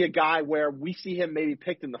 he's going to be a guy where we see him maybe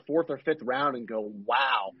picked in the 4th or 5th round and go,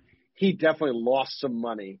 wow, he definitely lost some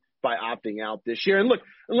money by opting out this year. And look,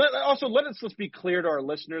 let's be clear to our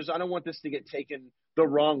listeners. I don't want this to get taken the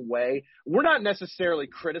wrong way. We're not necessarily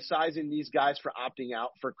criticizing these guys for opting out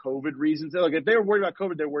for COVID reasons. Look, if they're worried about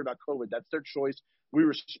COVID, they're worried about COVID. That's their choice. We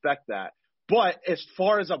respect that. But as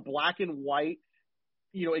far as a black and white,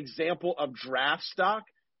 example of draft stock,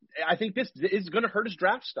 I think this is going to hurt his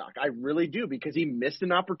draft stock. I really do, because he missed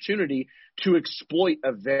an opportunity to exploit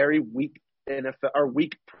a very weak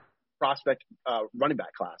prospect running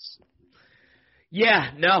back class.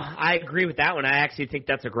 Yeah, no, I agree with that one. I actually think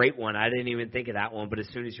that's a great one. I didn't even think of that one, but as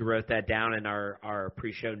soon as you wrote that down in our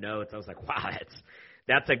pre-show notes, I was like, wow,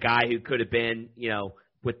 that's a guy who could have been,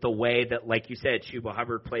 with the way that, like you said, Chuba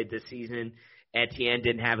Hubbard played this season. Etienne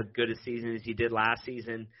didn't have as good a season as he did last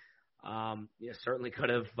season. Certainly could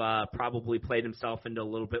have probably played himself into a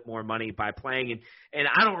little bit more money by playing. And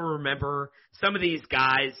I don't remember, some of these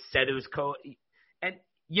guys said it was and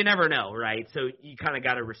you never know, right? So you kind of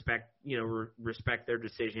got to respect their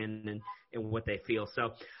decision and what they feel.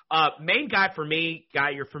 So main guy for me,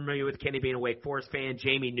 guy you're familiar with, Kenny, being a Wake Forest fan,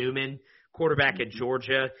 Jamie Newman, quarterback at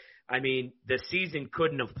Georgia. I mean, the season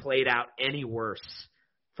couldn't have played out any worse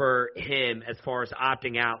for him as far as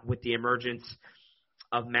opting out, with the emergence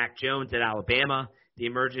of Mac Jones at Alabama, the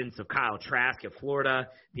emergence of Kyle Trask at Florida,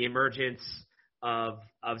 the emergence of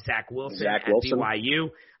Zach Wilson at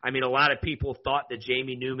BYU. I mean, a lot of people thought that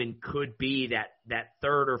Jamie Newman could be that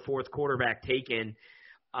 3rd or 4th quarterback taken,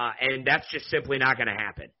 and that's just simply not going to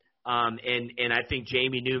happen. And I think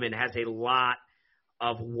Jamie Newman has a lot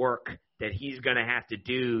of work that he's going to have to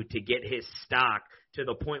do to get his stock to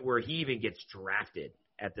the point where he even gets drafted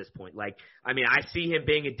at this point. Like, I mean, I see him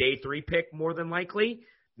being a day 3 pick more than likely,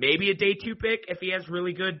 maybe a day 2 pick if he has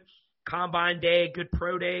really good combine day, good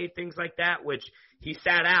pro day, things like that, which he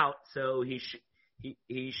sat out, so he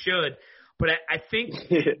should. But I think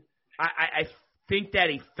I think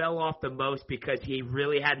that he fell off the most because he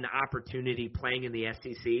really had an opportunity playing in the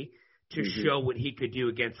SEC to show what he could do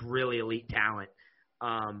against really elite talent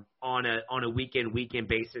on a week-in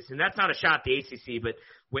basis. And that's not a shot at the ACC, but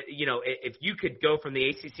if you could go from the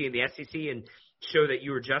ACC and the SEC and show that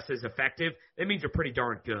you were just as effective, that means you're pretty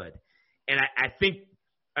darn good. And I think,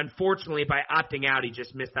 unfortunately, by opting out, he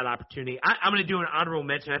just missed that opportunity. I'm going to do an honorable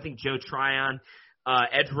mention. I think Joe Tryon,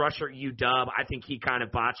 edge rusher at UW, I think he kind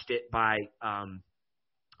of botched it by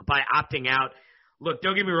opting out. Look,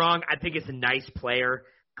 don't get me wrong. I think it's a nice player,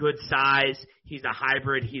 good size. He's a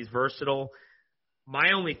hybrid. He's versatile.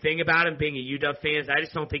 My only thing about him being a UW fan is I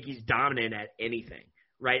just don't think he's dominant at anything,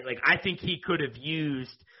 right? Like, I think he could have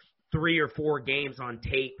used 3 or 4 games on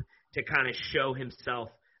tape to kind of show himself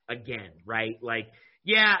again, right? Like,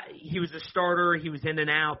 yeah, he was a starter, he was in and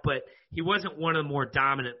out, but he wasn't one of the more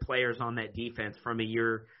dominant players on that defense from a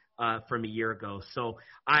year ago. So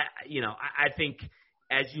I think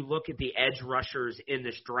as you look at the edge rushers in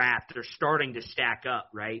this draft, they're starting to stack up,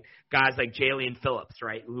 right? Guys like Jalen Phillips,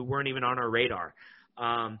 right, who weren't even on our radar.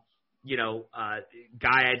 Guy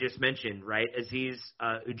I just mentioned, right, Azeez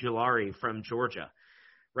Ujulari from Georgia.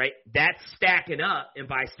 right? That's stacking up, and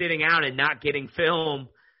by sitting out and not getting film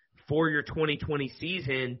for your 2020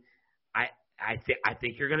 season, I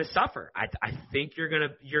think you're going to suffer. I think you're going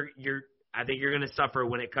to suffer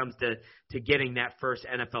when it comes to getting that first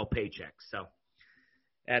NFL paycheck. So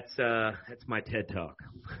that's my TED Talk.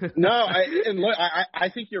 No, I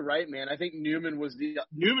think you're right, man. I think Newman was the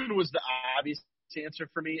obvious answer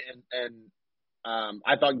for me, and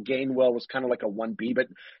I thought Gainwell was kind of like a 1B, but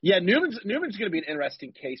yeah, Newman's going to be an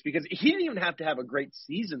interesting case because he didn't even have to have a great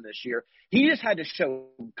season this year. He just had to show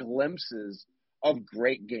glimpses of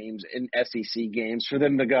great games in SEC games for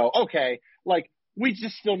them to go, okay, like we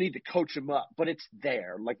just still need to coach him up, but it's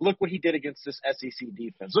there. Like, look what he did against this SEC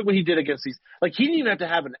defense. Look what he did against these. Like, he didn't even have to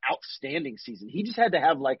have an outstanding season. He just had to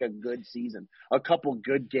have like a good season, a couple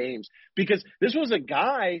good games, because this was a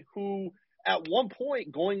guy who at one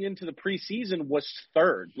point going into the preseason was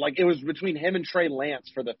third. Like, it was between him and Trey Lance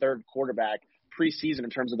for the third quarterback preseason in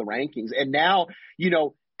terms of the rankings. And now,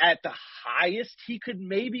 at the highest he could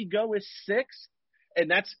maybe go is 6th, and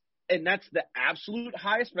that's the absolute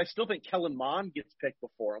highest. But I still think Kellen Mond gets picked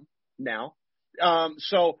before him now.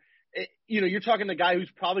 So you're talking to a guy who's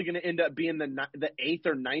probably going to end up being the 8th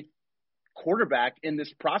or 9th quarterback in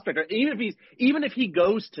this prospect. Or even if he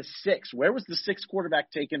goes to 6, where was the 6th quarterback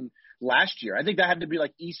taken last year? I think that had to be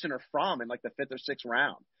like Eason or Fromm in like the 5th or 6th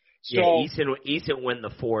round. So, yeah, Eason went in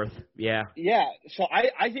the 4th. Yeah. Yeah. So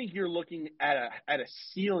I think you're looking at a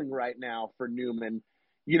ceiling right now for Newman.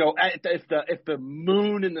 If the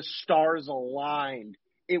moon and the stars aligned,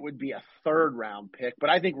 it would be a 3rd round pick.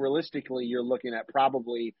 But I think realistically, you're looking at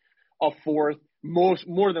probably a 4th, more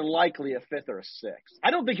than likely a 5th or a 6th.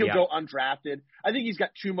 I don't think he'll go undrafted. I think he's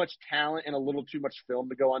got too much talent and a little too much film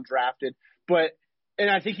to go undrafted. And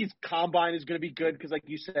I think his combine is going to be good because, like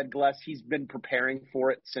you said, Gless, he's been preparing for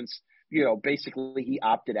it since, basically he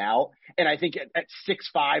opted out. And I think at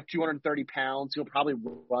 6'5", 230 pounds, he'll probably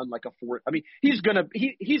run like a 4. I mean, he's gonna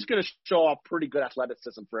show off pretty good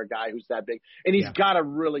athleticism for a guy who's that big, and he's got a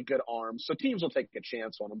really good arm. So teams will take a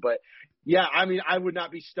chance on him. But yeah, I mean, I would not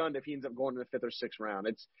be stunned if he ends up going in the 5th or 6th round.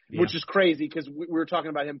 Which is crazy because we were talking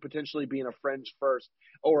about him potentially being a fringe first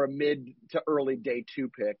or a mid to early day 2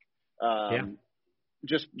 pick.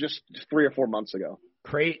 Just 3 or 4 months ago.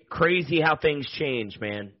 Crazy how things change,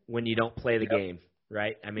 man, when you don't play the game,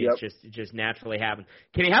 right? I mean, it just naturally happens.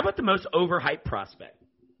 Kenny, how about the most overhyped prospect?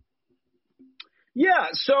 Yeah,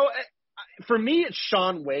 so for me, it's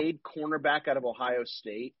Shaun Wade, cornerback out of Ohio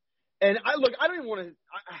State. And I don't even want to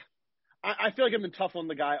 – I feel like I've been tough on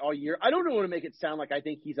the guy all year. I don't want to make it sound like I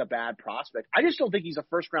think he's a bad prospect. I just don't think he's a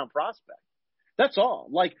first-round prospect. That's all.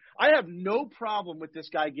 Like, I have no problem with this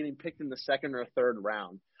guy getting picked in the 2nd or 3rd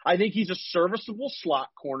round. I think he's a serviceable slot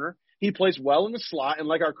corner. He plays well in the slot. And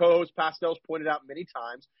like our co-host Pastel's pointed out many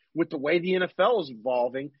times, with the way the NFL is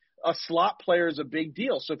evolving, a slot player is a big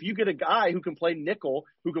deal. So if you get a guy who can play nickel,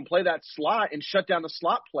 who can play that slot and shut down the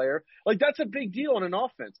slot player, like that's a big deal on an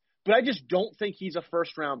offense. But I just don't think he's a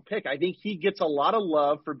first-round pick. I think he gets a lot of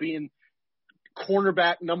love for being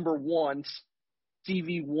cornerback number 1,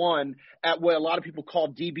 CV1 at what a lot of people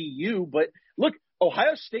call DBU. But look,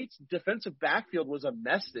 Ohio State's defensive backfield was a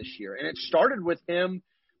mess this year, and it started with them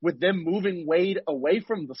moving Wade away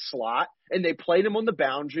from the slot, and they played him on the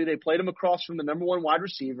boundary. They played him across from the number 1 wide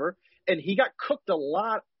receiver, and he got cooked a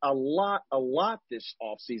lot this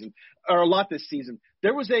offseason, or a lot this season.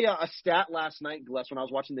 There was a stat last night, Gless, when I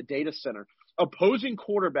was watching the data center. Opposing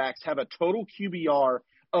quarterbacks have a total QBR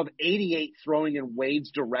of 88 throwing in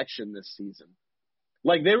Wade's direction this season.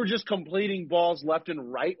 Like, they were just completing balls left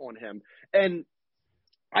and right on him. And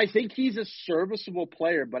I think he's a serviceable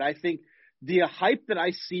player, but I think the hype that I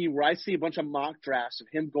see, where I see a bunch of mock drafts of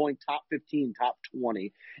him going top 15, top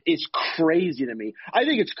 20, is crazy to me. I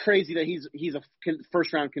think it's crazy that he's a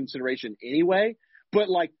first-round consideration anyway, but,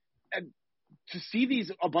 like, to see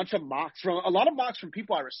a bunch of mocks from – a lot of mocks from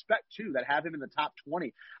people I respect, too, that have him in the top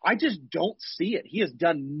 20, I just don't see it. He has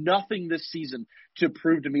done nothing this season to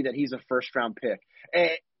prove to me that he's a first-round pick. And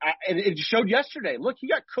it showed yesterday. Look, he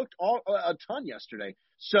got cooked a ton yesterday.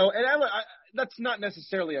 So, and that's not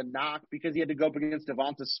necessarily a knock because he had to go up against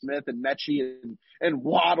Devonta Smith and Mechie and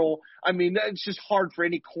Waddle. I mean, it's just hard for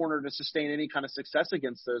any corner to sustain any kind of success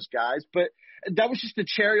against those guys. But that was just the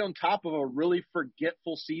cherry on top of a really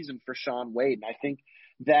forgetful season for Shaun Wade. And I think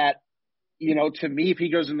that, to me, if he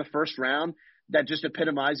goes in the first round, that just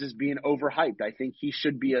epitomizes being overhyped. I think he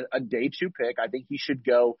should be a day 2 pick. I think he should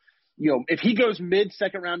go, if he goes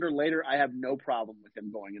mid-second round or later, I have no problem with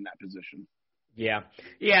him going in that position. Yeah.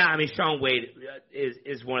 I mean, Shaun Wade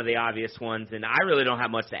is one of the obvious ones, and I really don't have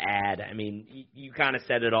much to add. I mean, you kind of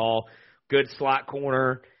said it all. Good slot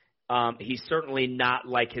corner. He's certainly not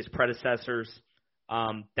like his predecessors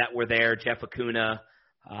that were there, Jeff Acuna.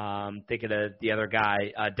 Thinking of the other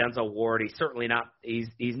guy, Denzel Ward. He's certainly not. He's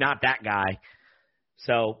not that guy.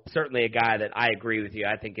 So certainly a guy that I agree with you.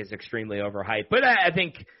 I think is extremely overhyped. But I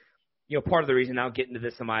think part of the reason I'll get into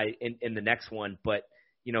this in the next one. But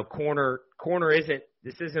corner isn't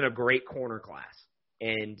a great corner class,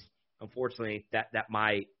 and unfortunately that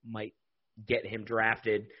might get him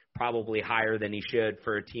drafted probably higher than he should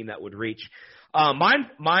for a team that would reach. Mine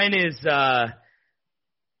has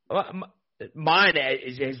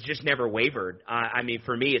just never wavered. I mean,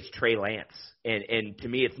 for me, it's Trey Lance, and to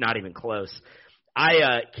me, it's not even close.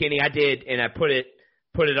 Kenny, I did, and I put it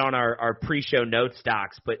on our pre-show notes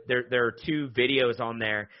docs, but there are 2 videos on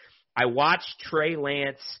there. I watched Trey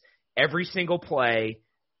Lance every single play.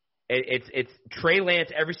 It's Trey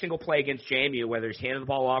Lance every single play against JMU, whether he's handing the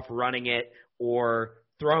ball off, running it, or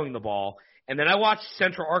throwing the ball. And then I watched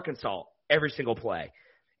Central Arkansas every single play.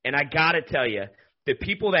 And I got to tell you, the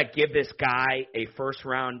people that give this guy a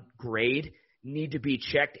first-round grade need to be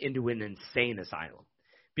checked into an insane asylum,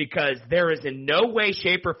 because there is in no way,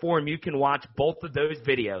 shape, or form you can watch both of those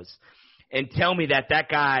videos and tell me that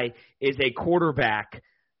guy is a quarterback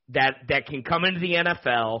that can come into the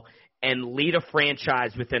NFL and lead a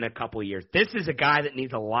franchise within a couple of years. This is a guy that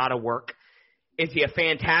needs a lot of work. Is he a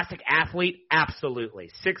fantastic athlete? Absolutely.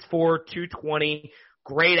 6'4", 220,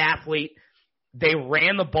 great athlete. They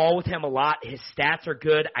ran the ball with him a lot. His stats are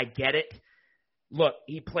good. I get it. Look,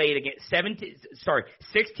 he played against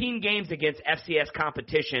 16 games against FCS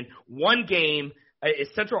competition. 1 game is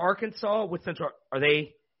Central Arkansas with Central.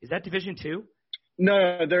 Is that Division II?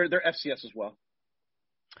 No, they're FCS as well.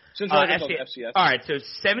 Central Arkansas FCS. All right, so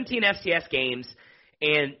 17 FCS games,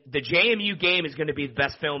 and the JMU game is going to be the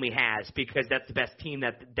best film he has because that's the best team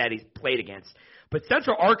that he's played against. But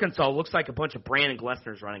Central Arkansas looks like a bunch of Brandon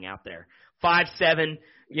Glessners running out there. 5'7",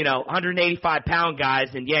 185-pound guys,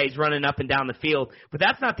 and yeah, he's running up and down the field. But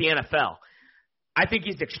that's not the NFL. I think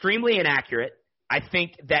he's extremely inaccurate. I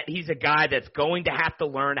think that he's a guy that's going to have to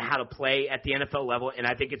learn how to play at the NFL level, and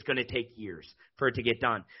I think it's going to take years for it to get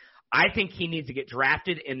done. I think he needs to get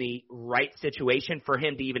drafted in the right situation for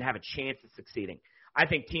him to even have a chance at succeeding. I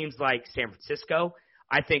think teams like San Francisco,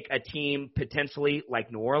 I think a team potentially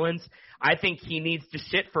like New Orleans, I think he needs to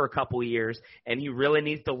sit for a couple of years, and he really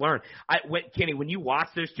needs to learn. Kenny, when you watch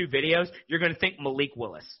those 2 videos, you're going to think Malik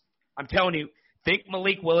Willis. I'm telling you, think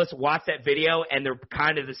Malik Willis, watch that video, and they're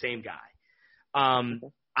kind of the same guy.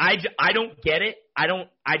 I don't get it.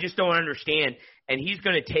 I just don't understand. And he's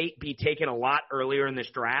going to be taken a lot earlier in this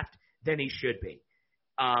draft than he should be.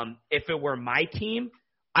 If it were my team,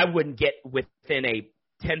 I wouldn't get within a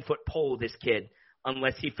 10-foot pole of this kid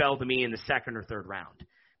unless he fell to me in the 2nd or 3rd round.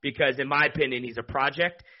 Because in my opinion, he's a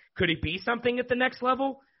project. Could he be something at the next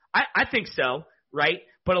level? I think so, right?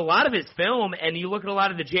 But a lot of his film, and you look at a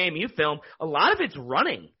lot of the JMU film, a lot of it's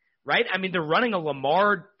running, right? I mean, they're running a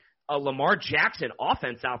Lamar Jackson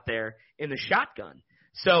offense out there in the shotgun.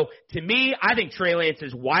 So to me, I think Trey Lance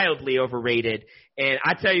is wildly overrated. And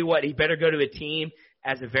I tell you what, he better go to a team,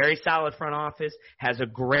 has a very solid front office, has a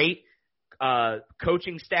great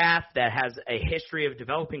coaching staff that has a history of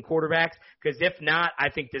developing quarterbacks. Because if not, I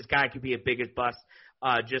think this guy could be a biggest bust,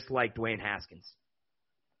 just like Dwayne Haskins.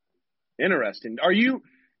 Interesting. Are you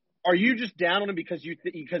just down on him because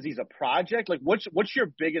he's a project? Like, what's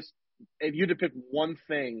your biggest? If you had to pick one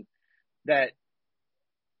thing that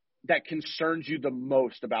concerns you the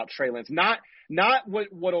most about Trey Lance, not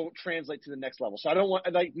what'll translate to the next level. So I don't want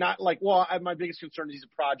my biggest concern is he's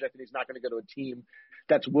a project and he's not going to go to a team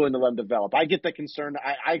that's willing to let him develop. I get that concern.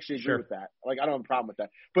 I actually agree with that. Like, I don't have a problem with that.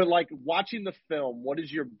 But like, watching the film, what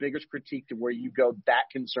is your biggest critique to where you go, that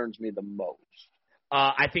concerns me the most?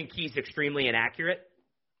 I think he's extremely inaccurate.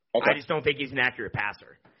 Okay. I just don't think he's an accurate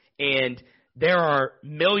passer. And there are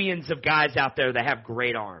millions of guys out there that have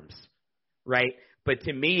great arms, right? But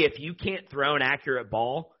to me, if you can't throw an accurate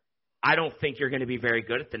ball, I don't think you're going to be very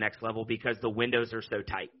good at the next level because the windows are so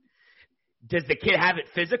tight. Does the kid have it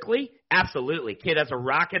physically? Absolutely. Kid has a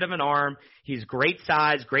rocket of an arm. He's great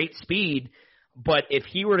size, great speed. But if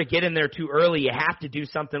he were to get in there too early, you have to do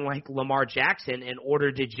something like Lamar Jackson in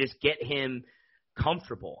order to just get him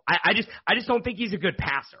comfortable. I just don't think he's a good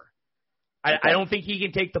passer. I don't think he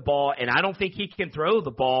can take the ball, and I don't think he can throw the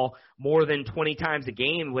ball more than 20 times a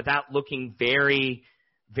game without looking very,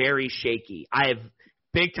 very shaky. I have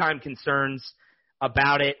big-time concerns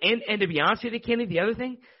about it. And to be honest with you, Kenny, the other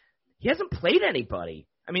thing, he hasn't played anybody.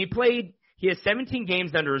 I mean, he has 17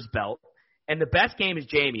 games under his belt, and the best game is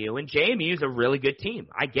JMU, and JMU is a really good team.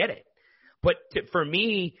 I get it. But for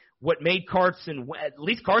me, what made Carson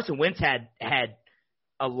Wentz had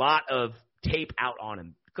a lot of tape out on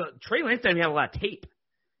him. Trey Lance doesn't have a lot of tape.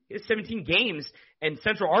 He has 17 games, and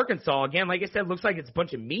Central Arkansas, again, like I said, looks like it's a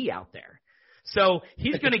bunch of me out there. So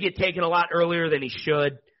he's going to get taken a lot earlier than he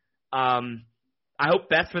should. I hope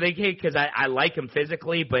best for the kid because I like him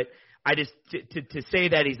physically, but I just to say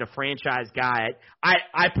that he's a franchise guy,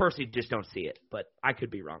 I personally just don't see it, but I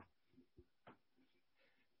could be wrong.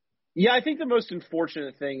 Yeah, I think the most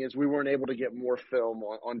unfortunate thing is we weren't able to get more film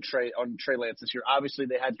on Trey Lance this year. Obviously,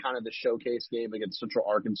 they had kind of the showcase game against Central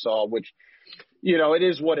Arkansas, which, it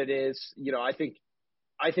is what it is. I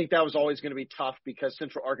think that was always going to be tough because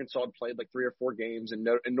Central Arkansas had played like 3 or 4 games, and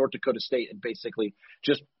North Dakota State had basically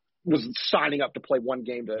just was signing up to play one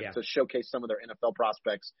game to showcase some of their NFL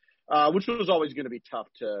prospects, which was always going to be tough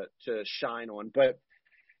to shine on. But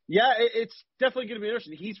yeah, it's definitely going to be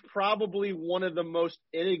interesting. He's probably one of the most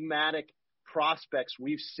enigmatic prospects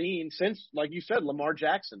we've seen since, like you said, Lamar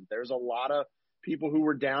Jackson. There's a lot of people who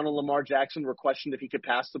were down on Lamar Jackson, were questioned if he could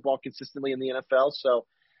pass the ball consistently in the NFL. So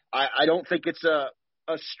I don't think it's a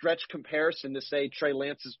stretch comparison to say Trey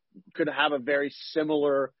Lance could have a very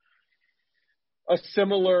similar,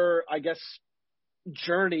 I guess,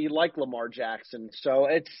 journey like Lamar Jackson. So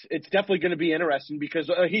it's definitely going to be interesting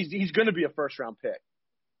because he's going to be a first-round pick.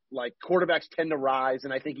 Like, quarterbacks tend to rise,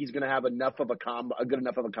 and I think he's going to have enough of a good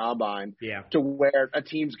enough of a combine to where a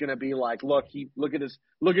team's going to be like, look at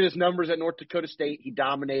his numbers at North Dakota State. He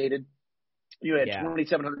dominated. You had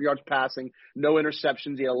 2,700 yards passing, no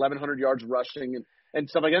interceptions. He had 1,100 yards rushing and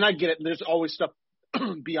stuff like that. And I get it. There's always stuff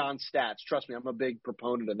beyond stats. Trust me, I'm a big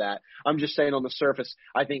proponent of that. I'm just saying on the surface,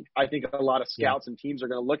 I think a lot of scouts and teams are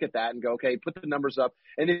going to look at that and go, okay, put the numbers up.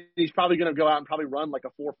 And then he's probably going to go out and probably run like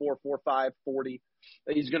a 4.4, 4.5, 40.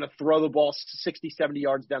 He's going to throw the ball 60, 70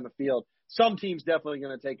 yards down the field. Some teams definitely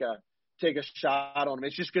going to take a shot on him.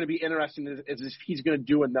 It's just going to be interesting is if he's going to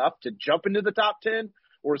do enough to jump into the top 10,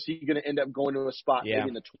 or is he going to end up going to a spot maybe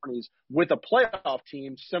in the 20s with a playoff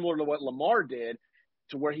team similar to what Lamar did,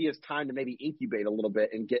 to where he has time to maybe incubate a little bit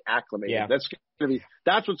and get acclimated. Yeah.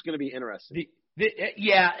 That's what's going to be interesting.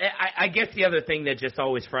 I guess the other thing that just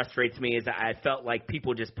always frustrates me is I felt like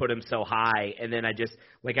people just put him so high, and then I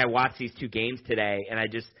watched these 2 games today, and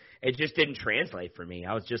it just didn't translate for me.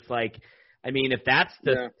 I was just like, I mean, if that's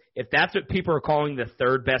what people are calling the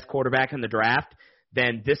 3rd best quarterback in the draft,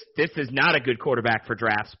 then this is not a good quarterback for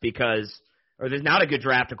drafts there's not a good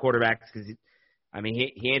draft of quarterbacks because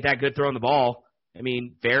he ain't that good throwing the ball. I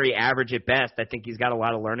mean, very average at best. I think he's got a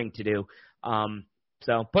lot of learning to do.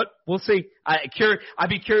 But we'll see. I'd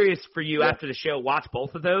be curious for you after the show. Watch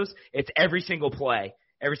both of those. It's every single play,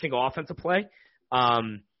 every single offensive play,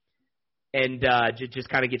 and just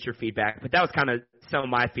kind of get your feedback. But that was kind of some of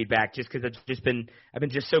my feedback, just because I've been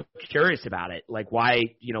just so curious about it. Like, why,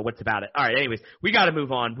 what's about it? All right. Anyways, we got to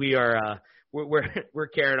move on. We are we're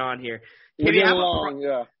carrying on here. We're getting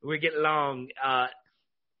long. We're getting long.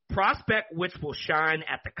 Prospect which will shine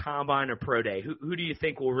at the Combine or Pro Day? Who do you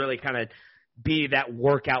think will really kind of be that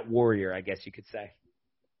workout warrior, I guess you could say?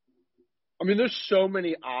 I mean, there's so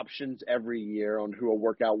many options every year on who a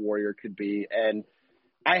workout warrior could be. And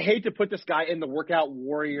I hate to put this guy in the workout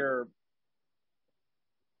warrior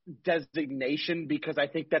designation because I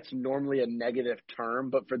think that's normally a negative term.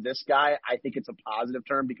 But for this guy, I think it's a positive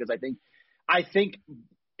term because I think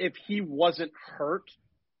if he wasn't hurt,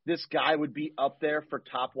 this guy would be up there for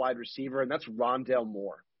top wide receiver, and that's Rondale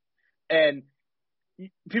Moore. And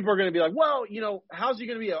people are going to be like, well, how's he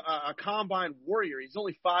going to be a combine warrior? He's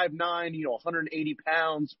only 5'9", 180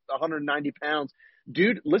 pounds, 190 pounds.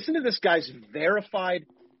 Dude, listen to this guy's verified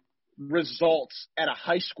results at a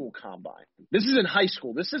high school combine. This is in high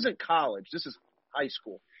school. This isn't college. This is high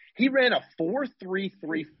school. He ran a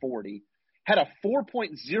 4.33 40, had a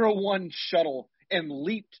 4.01 shuttle, and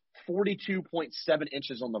leaped 42.7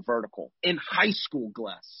 inches on the vertical in high school,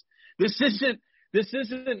 Gless. This isn't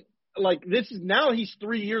like this is now he's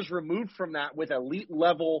 3 years removed from that with elite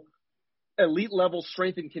level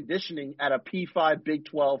strength and conditioning at a P5 Big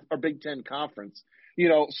 12 or Big 10 conference,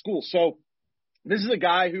 school. So this is a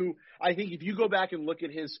guy who I think if you go back and look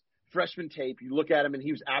at his freshman tape, you look at him and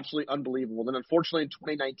he was absolutely unbelievable. Then unfortunately in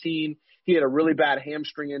 2019, he had a really bad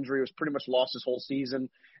hamstring injury. He was pretty much lost his whole season.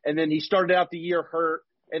 And then he started out the year hurt,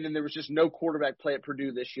 and then there was just no quarterback play at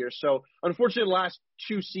Purdue this year. So unfortunately the last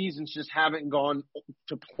 2 seasons just haven't gone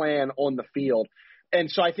to plan on the field. And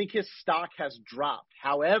so I think his stock has dropped.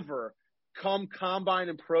 However, come Combine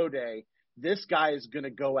and Pro Day, this guy is going to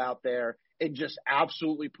go out there and just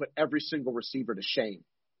absolutely put every single receiver to shame.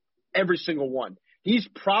 Every single one. He's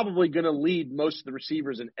probably going to lead most of the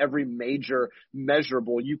receivers in every major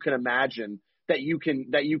measurable you can imagine that you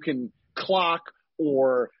can clock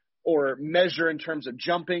or or measure in terms of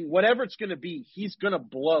jumping, whatever it's going to be, he's going to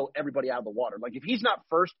blow everybody out of the water. Like if he's not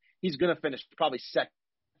first, he's going to finish probably second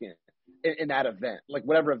in that event, like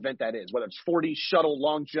whatever event that is, whether it's 40, shuttle,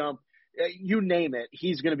 long jump, you name it,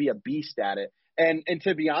 he's going to be a beast at it. And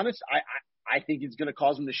to be honest, I think it's going to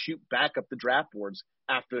cause him to shoot back up the draft boards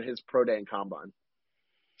after his pro day and combine.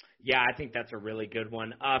 Yeah, I think that's a really good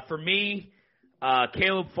one. For me,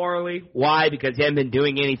 Caleb Farley. Why? Because he hasn't been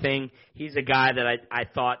doing anything. He's a guy that I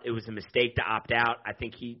thought it was a mistake to opt out. I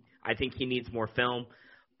think he needs more film,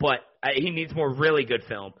 but he needs more really good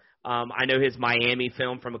film. I know his Miami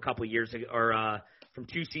film from a couple years ago, or from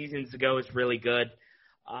 2 seasons ago, is really good.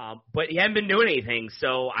 But he hasn't been doing anything,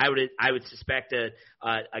 so I would suspect a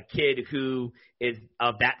kid who is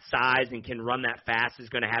of that size and can run that fast is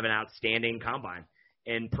going to have an outstanding combine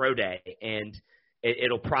and pro day, and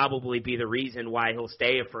it'll probably be the reason why he'll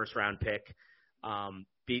stay a first-round pick,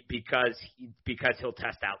 because he'll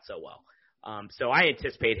test out so well. So I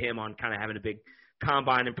anticipate him on kind of having a big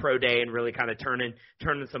combine and pro day and really kind of turning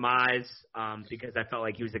some eyes, because I felt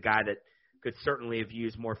like he was a guy that could certainly have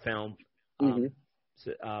used more film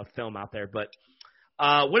out there. But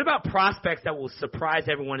what about prospects that will surprise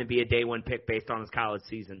everyone and be a day one pick based on his college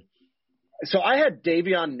season? So I had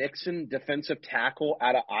Davion Nixon, defensive tackle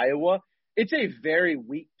out of Iowa. It's a very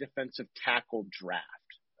weak defensive tackle draft.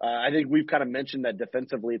 I think we've kind of mentioned that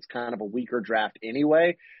defensively it's kind of a weaker draft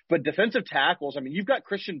anyway. But defensive tackles, I mean, you've got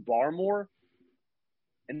Christian Barmore,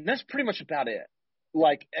 and that's pretty much about it.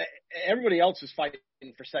 Like, everybody else is fighting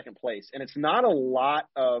for second place, and it's not a lot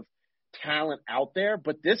of talent out there,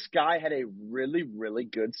 but this guy had a really, really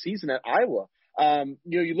good season at Iowa.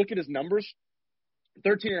 You look at his numbers,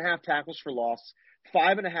 13.5 tackles for loss,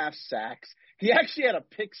 5.5 sacks. He actually had a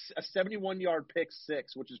 71-yard pick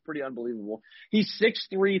six, which is pretty unbelievable. He's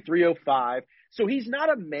 6'3", 305. So he's not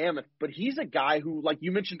a mammoth, but he's a guy who, like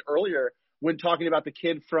you mentioned earlier when talking about the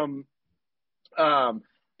kid from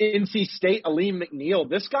NC State, Aleem McNeil,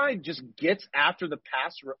 this guy just gets after the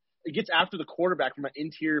quarterback from an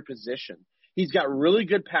interior position. He's got really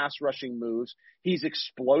good pass rushing moves. He's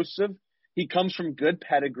explosive. He comes from good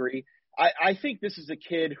pedigree. I think this is a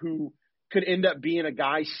kid who could end up being a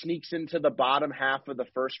guy sneaks into the bottom half of the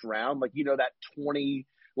first round, like, that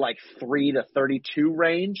 23 to 32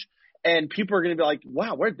 range. And people are going to be like,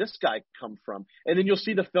 wow, where'd this guy come from? And then you'll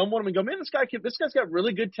see the film on him and go, man, this guy's got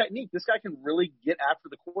really good technique. This guy can really get after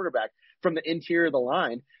the quarterback from the interior of the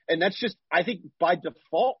line. And that's just, I think by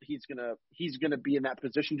default, he's going to be in that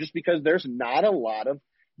position just because there's not a lot of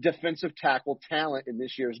defensive tackle talent in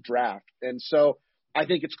this year's draft. And so I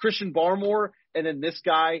think it's Christian Barmore and then this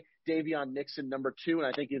guy, Davion Nixon, number 2. And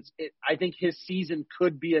I think his season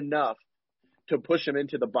could be enough to push him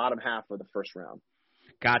into the bottom half of the first round.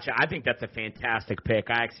 Gotcha. I think that's a fantastic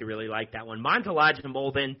pick. I actually really like that one. Mine's Elijah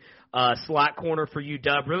Molden, slot corner for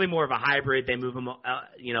UW. Really more of a hybrid. They move him,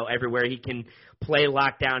 everywhere. He can play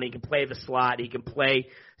lockdown. He can play the slot. He can play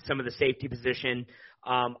some of the safety position.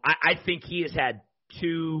 I think he has had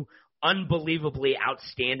 2 unbelievably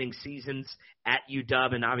outstanding seasons at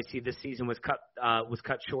UW, and obviously this season was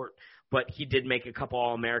cut short. But he did make a couple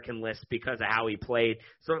All-American lists because of how he played.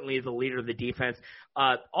 Certainly the leader of the defense.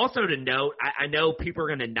 Also to note, I know people are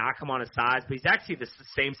going to knock him on his size, but he's actually the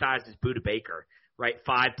same size as Budda Baker, right?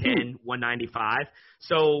 5'10", 195.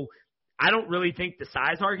 So I don't really think the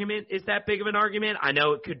size argument is that big of an argument. I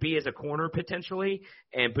know it could be as a corner potentially,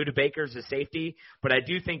 and Budda Baker's a safety. But I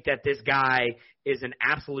do think that this guy is an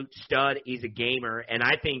absolute stud. He's a gamer, and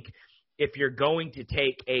I think – if you're going to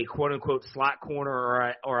take a quote-unquote slot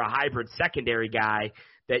corner or a hybrid secondary guy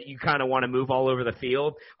that you kind of want to move all over the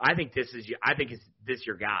field, I think this is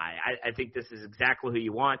your guy. I think this is exactly who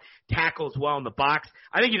you want. Tackles well in the box.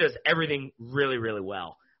 I think he does everything really, really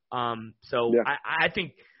well. Yeah. I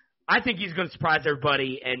think he's going to surprise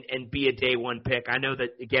everybody and be a day one pick. I know that,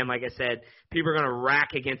 again, like I said, people are going to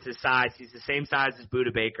rack against his size. He's the same size as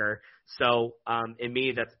Budda Baker. So, in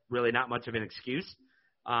me, that's really not much of an excuse.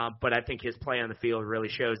 But I think his play on the field really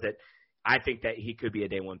shows that I think that he could be a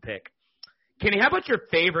day one pick. Kenny, how about your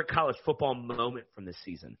favorite college football moment from this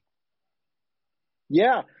season?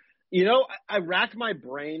 Yeah. I racked my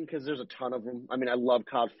brain because there's a ton of them. I mean, I love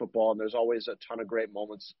college football, and there's always a ton of great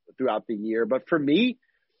moments throughout the year. But for me,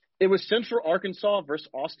 it was Central Arkansas versus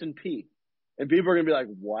Austin Peay. And people are going to be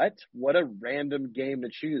like, what? What a random game to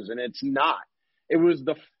choose. And it's not. It was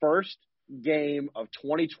the first game of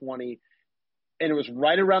 2020. And it was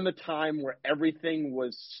right around the time where everything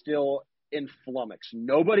was still in flummox.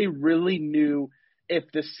 Nobody really knew if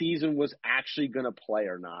the season was actually going to play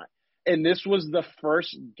or not. And this was the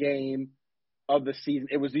first game of the season.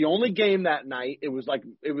 It was the only game that night. It was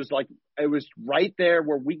right there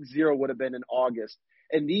where week 0 would have been in August.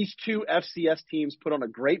 And these two FCS teams put on a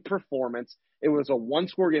great performance. It was a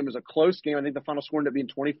one-score game. It was a close game. I think the final score ended up being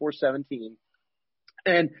 24-17.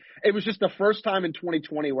 And it was just the first time in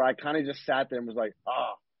 2020 where I kind of just sat there and was like,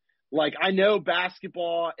 like, I know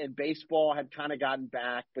basketball and baseball had kind of gotten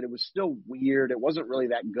back, but it was still weird. It wasn't really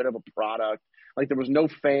that good of a product. Like, there was no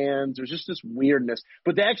fans. There was just this weirdness.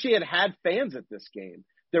 But they actually had fans at this game.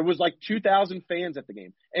 There was like 2,000 fans at the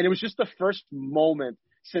game. And it was just the first moment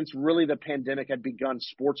since really the pandemic had begun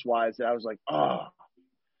sports-wise that I was like,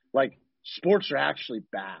 like, sports are actually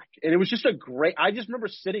back. And it was just I just remember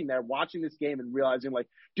sitting there watching this game and realizing, like,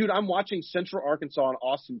 dude, I'm watching Central Arkansas and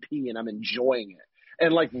Austin Peay and I'm enjoying it.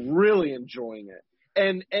 And, like, really enjoying it.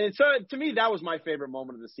 And so to me, that was my favorite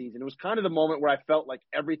moment of the season. It was kind of the moment where I felt like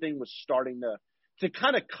everything was starting to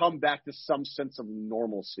kind of come back to some sense of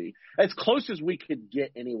normalcy, as close as we could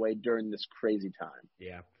get anyway during this crazy time.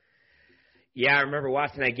 Yeah. Yeah, I remember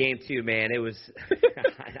watching that game too, man. It was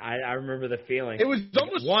I remember the feeling. It was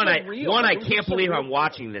almost surreal. I can't believe I'm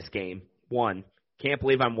watching this game. 1, can't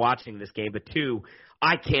believe I'm watching this game. But 2,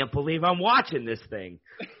 I can't believe I'm watching this thing.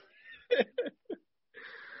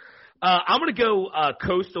 I'm going to go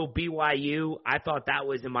Coastal BYU. I thought that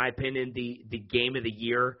was, in my opinion, the game of the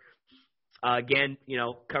year. Again,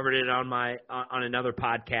 covered it on another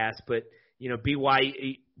podcast, but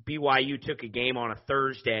BYU took a game on a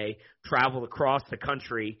Thursday, traveled across the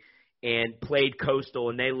country, and played Coastal,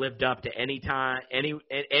 and they lived up to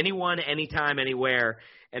anyone, anytime, anywhere,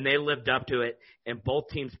 and they lived up to it. And both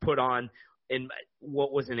teams put on in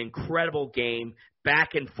what was an incredible game,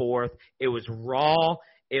 back and forth. It was raw.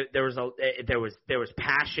 There was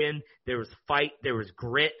passion, there was fight, there was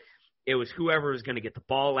grit. It was whoever was going to get the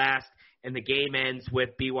ball last, and the game ends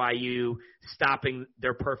with BYU stopping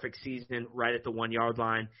their perfect season right at the 1-yard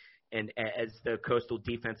line, and as the Coastal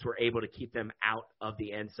defense were able to keep them out of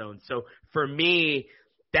the end zone. So for me,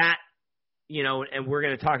 that, and we're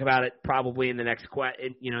going to talk about it probably in the next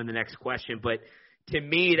question, but to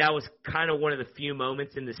me, that was kind of one of the few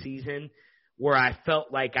moments in the season where I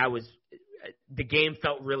felt like the game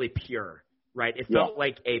felt really pure, right? It felt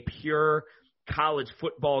like a pure college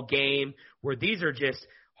football game where these are just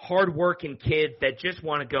hardworking kids that just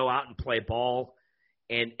want to go out and play ball,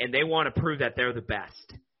 and they want to prove that they're the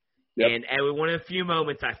best. Yep. And one of the few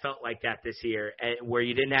moments I felt like that this year, where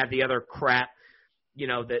you didn't have the other crap,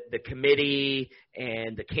 the committee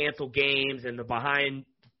and the canceled games and the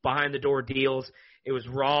behind the door deals. It was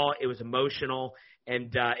raw. It was emotional.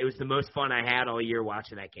 And it was the most fun I had all year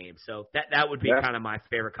watching that game. So that would be kind of my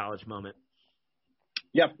favorite college moment.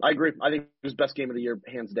 Yeah, I agree. I think it was best game of the year,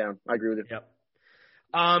 hands down. I agree with you. Yep.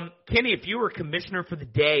 Kenny, if you were commissioner for the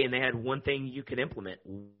day and they had one thing you could implement,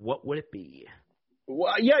 what would it be?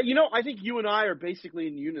 Well, yeah, I think you and I are basically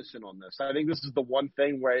in unison on this. I think this is the one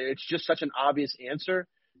thing where it's just such an obvious answer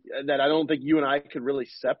that I don't think you and I could really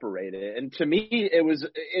separate it. And to me,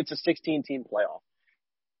 it's a 16-team playoff.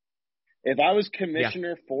 If I was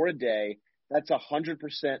commissioner for a day, that's 100%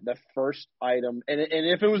 the first item. And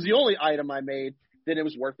if it was the only item I made, then it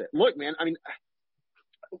was worth it. Look, man, I mean,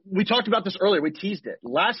 we talked about this earlier. We teased it.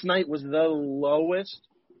 Last night was the lowest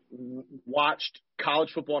watched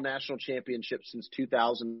college football national championship since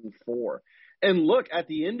 2004. And look, at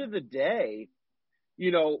the end of the day,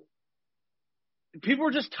 people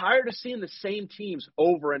are just tired of seeing the same teams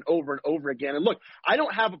over and over and over again. And look, I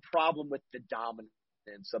don't have a problem with the dominance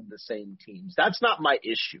of the same teams. That's not my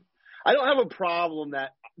issue. I don't have a problem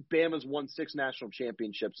that Bama's won 6 national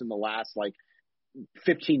championships in the last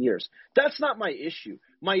 15 years. That's not my issue.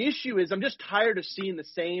 My issue is I'm just tired of seeing the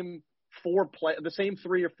same 3 or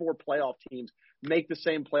 4 playoff teams make the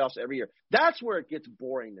same playoffs every year. That's where it gets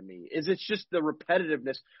boring to me. It's just the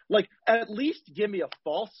repetitiveness. At least give me a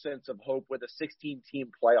false sense of hope with a 16-team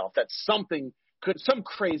playoff that some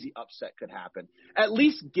crazy upset could happen. At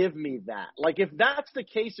least give me that. If that's the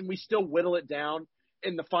case and we still whittle it down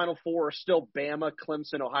and the Final Four are still Bama,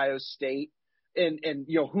 Clemson, Ohio State, and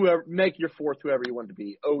whoever, make your fourth whoever you want to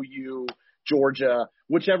be, OU, Georgia,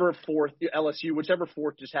 whichever fourth, LSU, whichever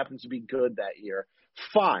fourth just happens to be good that year,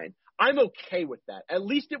 fine. I'm okay with that. At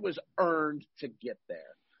least it was earned to get there.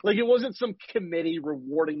 It wasn't some committee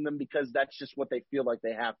rewarding them because that's just what they feel like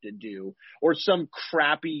they have to do, or some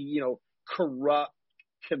crappy, corrupt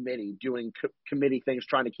committee doing committee things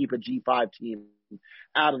trying to keep a G5 team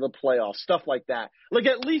out of the playoffs, stuff like that.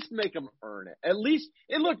 At least make them earn it. At least,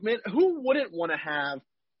 and look, man, who wouldn't want to have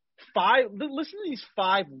listen to these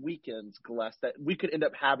 5 weekends, Gillespie, that we could end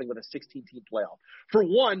up having with a 16-team playoff. For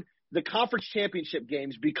one, the conference championship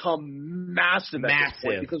games become massive. At this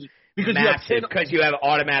point because Because you have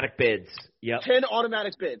automatic bids. Yep. 10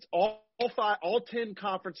 automatic bids. All 10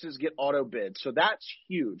 conferences get auto bids. So that's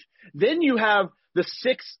huge. Then you have the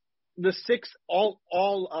six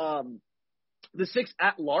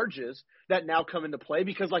at-larges that now come into play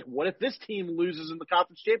because, like, what if this team loses in the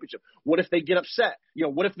conference championship? What if they get upset?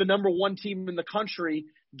 What if the number one team in the country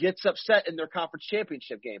gets upset in their conference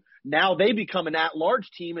championship game? Now they become an at-large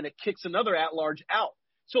team, and it kicks another at-large out.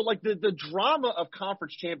 So, like, the drama of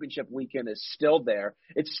conference championship weekend is still there.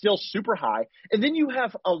 It's still super high. And then you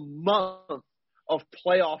have a month of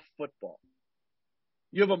playoff football.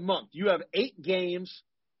 You have a month. You have 8 games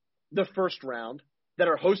the first round that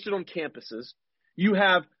are hosted on campuses. You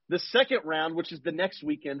have the second round, which is the next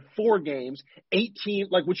weekend, 4 games, 18,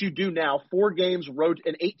 like what you do now, 4 games,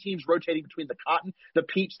 and 8 teams rotating between the Cotton, the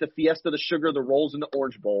Peach, the Fiesta, the Sugar, the Rolls, and the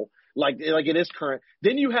Orange Bowl, like it is current.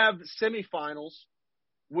 Then you have the semifinals,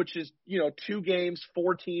 which is, 2 games,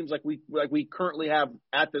 4 teams, like we currently have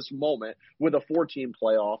at this moment with a 4-team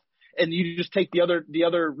playoff. And you just take the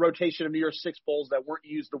other rotation of New Year's Six bowls that weren't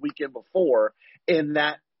used the weekend before in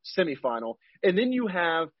that semifinal. And then you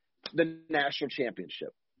have the national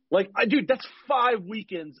championship. Dude, that's 5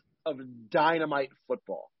 weekends of dynamite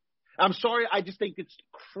football. I'm sorry. I just think it's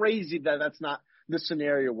crazy that that's not the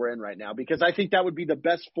scenario we're in right now, because I think that would be the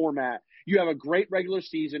best format. You have a great regular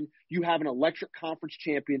season. You have an electric conference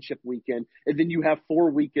championship weekend, and then you have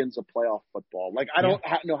 4 weekends of playoff football. I don't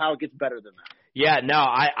know how it gets better than that. Yeah, no,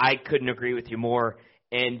 I couldn't agree with you more.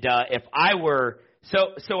 And if I were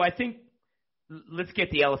so I think let's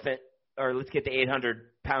get the elephant, or let's get the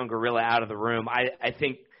 800-pound gorilla out of the room. I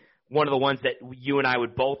think one of the ones that you and I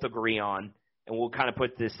would both agree on, and we'll kind of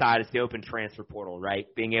put this aside, is the open transfer portal, right?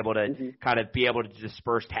 Being able to kind of be able to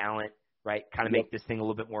disperse talent, right? Kind of make this thing a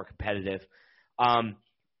little bit more competitive.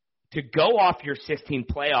 To go off your 16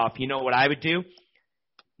 playoff, you know what I would do?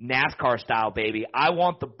 NASCAR style, baby. I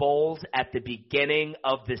want the bowls at the beginning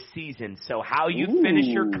of the season. So how you finish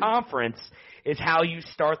your conference is how you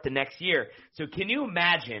start the next year. So can you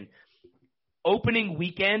imagine opening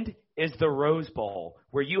weekend is the Rose Bowl,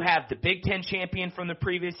 where you have the Big Ten champion from the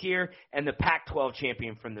previous year and the Pac-12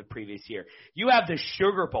 champion from the previous year. You have the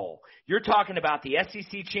Sugar Bowl. You're talking about the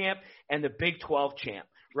SEC champ and the Big 12 champ,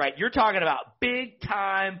 right? You're talking about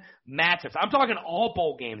big-time matchups. I'm talking all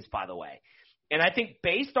bowl games, by the way. And I think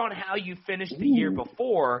based on how you finished the year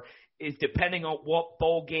before is depending on what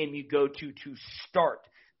bowl game you go to start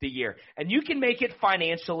the year. And you can make it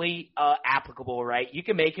financially applicable, right? You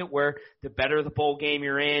can make it where the better the bowl game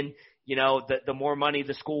you're in, the more money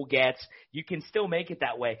the school gets. You can still make it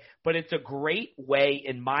that way. But it's a great way,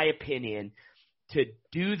 in my opinion, to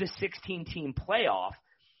do the 16-team playoff,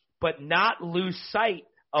 but not lose sight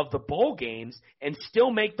of the bowl games and still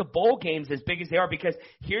make the bowl games as big as they are, because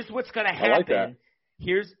here's what's going to happen. I like that.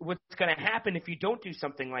 Here's what's going to happen if you don't do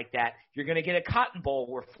something like that. You're going to get a Cotton Bowl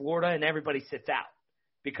where Florida and everybody sits out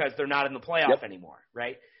because they're not in the playoff anymore,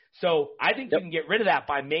 right? So I think you can get rid of that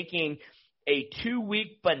by making a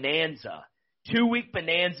 2-week bonanza. 2-week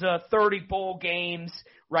bonanza, 30 bowl games,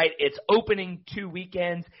 right? It's opening 2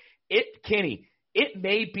 weekends. Kenny, it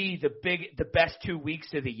may be the best 2 weeks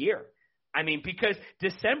of the year. I mean, because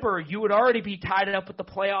December, you would already be tied up with the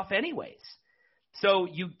playoff anyways. So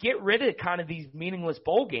you get rid of kind of these meaningless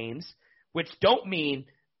bowl games, which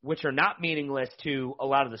are not meaningless to a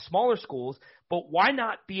lot of the smaller schools, but why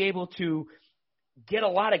not be able to get a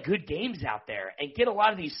lot of good games out there and get a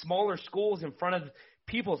lot of these smaller schools in front of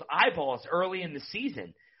people's eyeballs early in the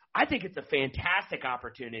season? I think it's a fantastic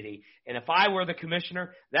opportunity. And if I were the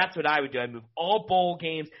commissioner, that's what I would do. I'd move all bowl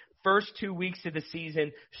games, first 2 weeks of the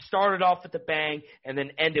season, start it off with a bang, and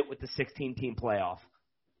then end it with the 16-team playoff.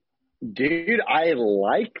 Dude, I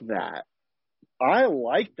like that.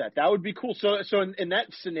 That would be cool. So in that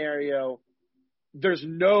scenario, there's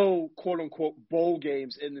no quote-unquote bowl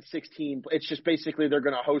games in the 16. It's just basically they're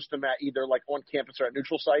going to host them at either like on campus or at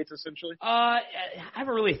neutral sites, essentially? I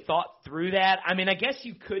haven't really thought through that. I mean, I guess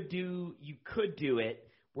you could do it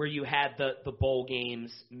where you had the bowl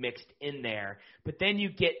games mixed in there, but then you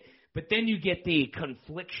get the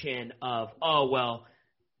confliction of, oh, well,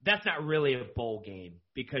 that's not really a bowl game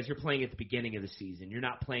because you're playing at the beginning of the season. You're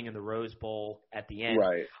not playing in the Rose Bowl at the end.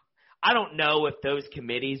 Right. I don't know if those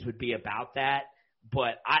committees would be about that,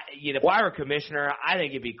 but if I were commissioner, I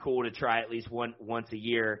think it'd be cool to try at least once a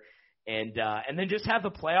year, and then just have the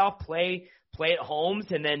playoff play at homes,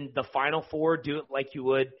 and then the Final Four do it like you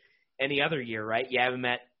would any other year, right? You have them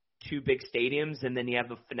at 2 big stadiums, and then you have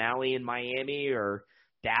the finale in Miami or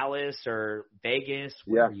Dallas or Vegas,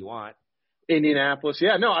 wherever you want. Indianapolis.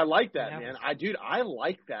 Yeah, no, I like that, man. I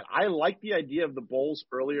like that. I like the idea of the bowls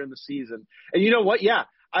earlier in the season. And you know what? Yeah,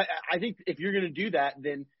 I think if you're going to do that,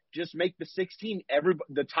 then just make the 16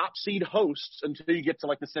 the top seed hosts until you get to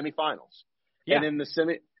like the semifinals. Yeah. And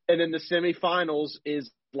then the semifinals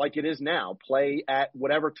is like it is now. Play at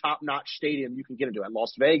whatever top-notch stadium you can get into, at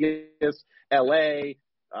Las Vegas, L.A.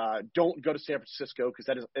 Don't go to San Francisco because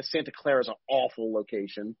Santa Clara is an awful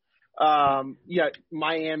location.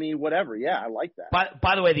 Miami, whatever. Yeah, I like that.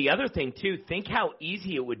 By the way, the other thing, too, think how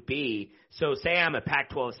easy it would be. So say I'm a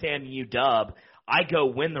Pac-12, say I'm UW. I go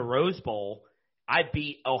win the Rose Bowl. I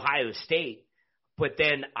beat Ohio State. But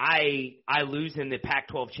then I lose in the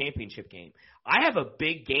Pac-12 championship game. I have a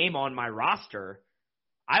big game on my roster.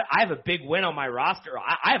 I have a big win on my roster.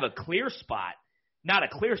 I have a clear spot. Not a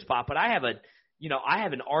clear spot, but I have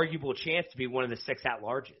an arguable chance to be one of the 6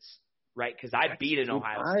 at-larges, right? Because I beat an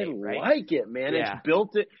Ohio State, right? I like it, man. Yeah.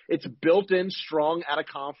 It's built in strong at a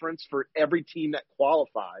conference for every team that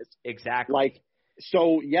qualifies. Exactly.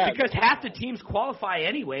 Because half the teams qualify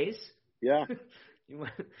anyways. Yeah.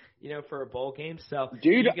 For a bowl game. So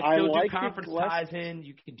dude, you can still do conference ties in.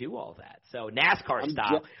 You can do all that. So NASCAR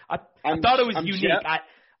style. I thought it was unique.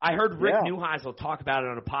 I heard Rick Neuheisel talk about it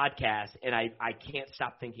on a podcast, and I can't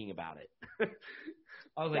stop thinking about it.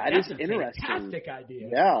 I was like, that's a fantastic idea.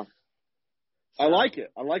 Yeah. I like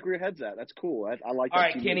it. I like where your head's at. That's cool. I like that. All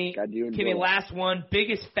right, Kenny, last one.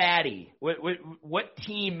 Biggest fatty. What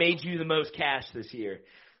team made you the most cash this year?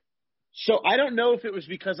 So I don't know if it was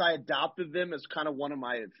because I adopted them as kind of one of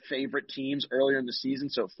my favorite teams earlier in the season,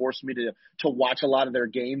 so it forced me to watch a lot of their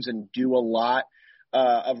games and do a lot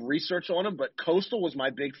of research on them. But Coastal was my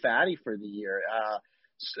big fatty for the year.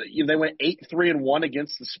 They went 8-3-1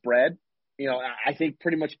 against the spread. I think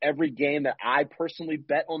pretty much every game that I personally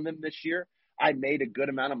bet on them this year, I made a good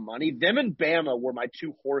amount of money. Them and Bama were my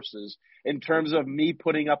 2 horses in terms of me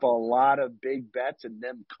putting up a lot of big bets and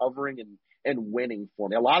them covering and winning for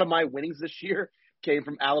me. A lot of my winnings this year came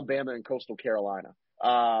from Alabama and Coastal Carolina.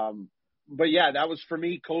 But yeah, that was for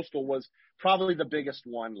me. Coastal was probably the biggest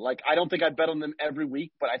one. Like, I don't think I bet on them every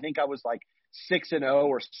week, but I think I was like 6-0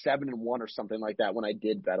 or 7-1 or something like that when I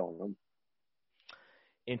did bet on them.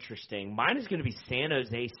 Interesting. Mine is going to be San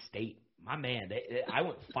Jose State. My man, I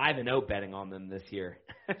went 5-0 betting on them this year.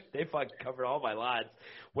 They fucking covered all my lines,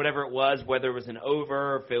 whatever it was, whether it was an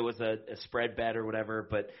over, if it was a spread bet or whatever.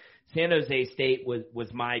 But San Jose State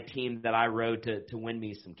was my team that I rode to win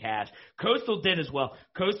me some cash. Coastal did as well.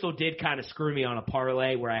 Coastal did kind of screw me on a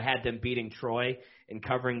parlay where I had them beating Troy and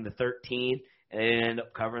covering the 13, and they ended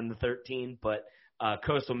up covering the 13. But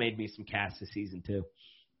Coastal made me some cash this season too.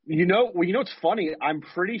 It's funny. I'm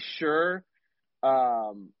pretty sure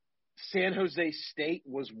San Jose State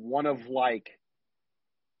was one of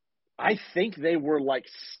I think they were like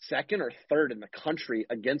 2nd or 3rd in the country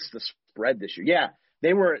against the spread this year. Yeah,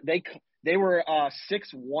 they were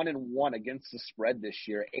 6-1-1 against the spread this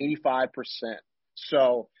year, 85%.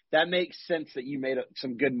 So that makes sense that you made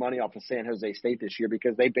some good money off of San Jose State this year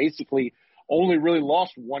because they basically only really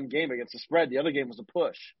lost one game against the spread. The other game was a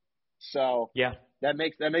push. So yeah, that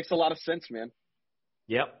makes a lot of sense, man.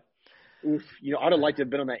 Yep. Oof, I'd have liked to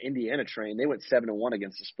have been on that Indiana train. They went 7-1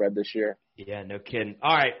 against the spread this year. Yeah, no kidding.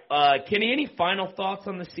 All right, Kenny, any final thoughts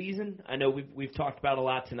on the season? I know we've talked about a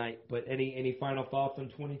lot tonight, but any final thoughts on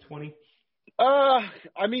 2020?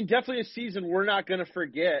 I mean, definitely a season we're not going to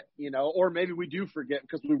forget, or maybe we do forget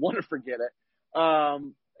because we want to forget it.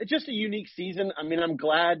 It's just a unique season. I mean, I'm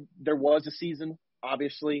glad there was a season,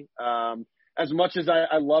 obviously. As much as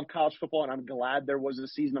I love college football and I'm glad there was a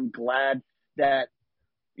season, I'm glad that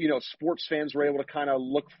sports fans were able to kind of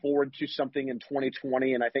look forward to something in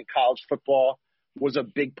 2020, and I think college football was a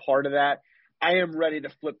big part of that. I am ready to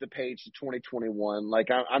flip the page to 2021. Like,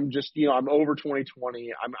 I'm just, I'm over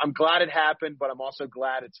 2020. I'm glad it happened, but I'm also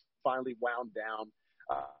glad it's finally wound down.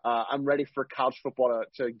 I'm ready for college football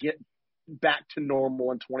to get back to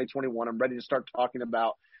normal in 2021. I'm ready to start talking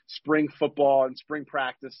about spring football and spring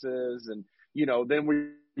practices, and, then we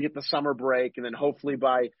get the summer break, and then hopefully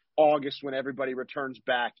by August when everybody returns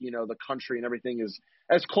back, the country and everything is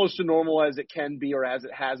as close to normal as it can be or as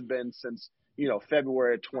it has been since,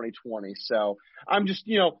 February of 2020. So I'm just,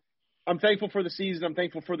 I'm thankful for the season. I'm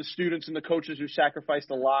thankful for the students and the coaches who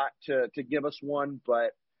sacrificed a lot to give us one,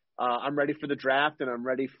 but I'm ready for the draft and I'm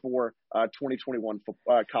ready for 2021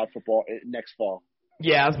 college football next fall.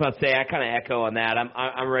 Yeah, I was about to say, I kind of echo on that.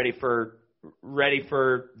 I'm ready for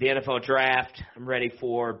the NFL draft. I'm ready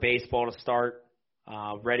for baseball to start.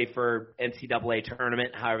 Ready for NCAA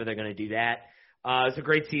tournament, however they're going to do that. It's a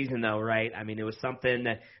great season, though, right? I mean, it was something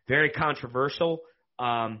that very controversial,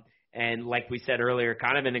 and like we said earlier,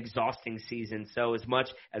 kind of an exhausting season. So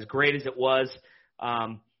as great as it was,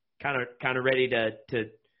 kind of ready to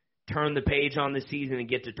turn the page on the season and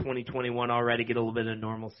get to 2021 already, get a little bit of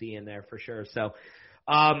normalcy in there for sure. So,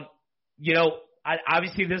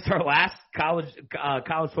 obviously this is our last college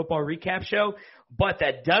football recap show, but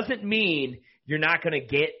that doesn't mean you're not going to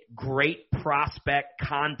get great prospect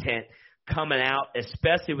content coming out,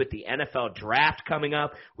 especially with the NFL draft coming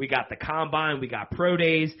up. We got the combine, we got pro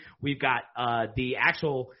days, we've got the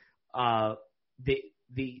actual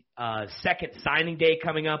second signing day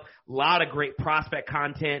coming up. A lot of great prospect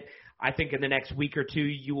content. I think in the next week or two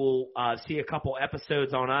you will see a couple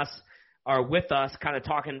episodes on us or with us kind of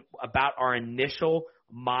talking about our initial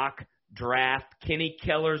mock draft. Kenny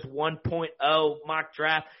Keller's 1.0 mock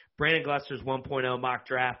draft, Brandon Glusser's 1.0 mock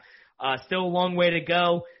draft. Still a long way to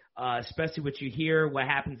go, especially what you hear, what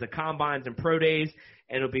happens at combines and pro days,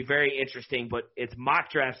 and it'll be very interesting. But it's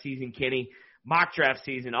mock draft season, Kenny. Mock draft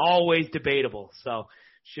season, always debatable. So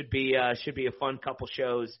should be a fun couple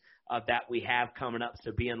shows that we have coming up.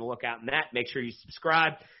 So be on the lookout in that. Make sure you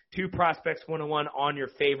subscribe to Prospects 101 on your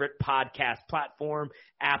favorite podcast platform,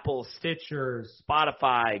 Apple, Stitcher,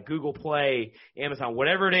 Spotify, Google Play, Amazon,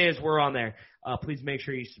 whatever it is, we're on there. Please make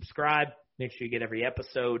sure you subscribe. Make sure you get every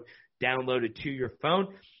episode downloaded to your phone.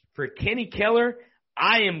 For Kenny Keller,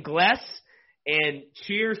 I am Gless, and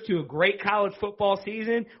cheers to a great college football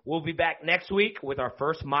season. We'll be back next week with our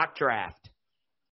first mock draft.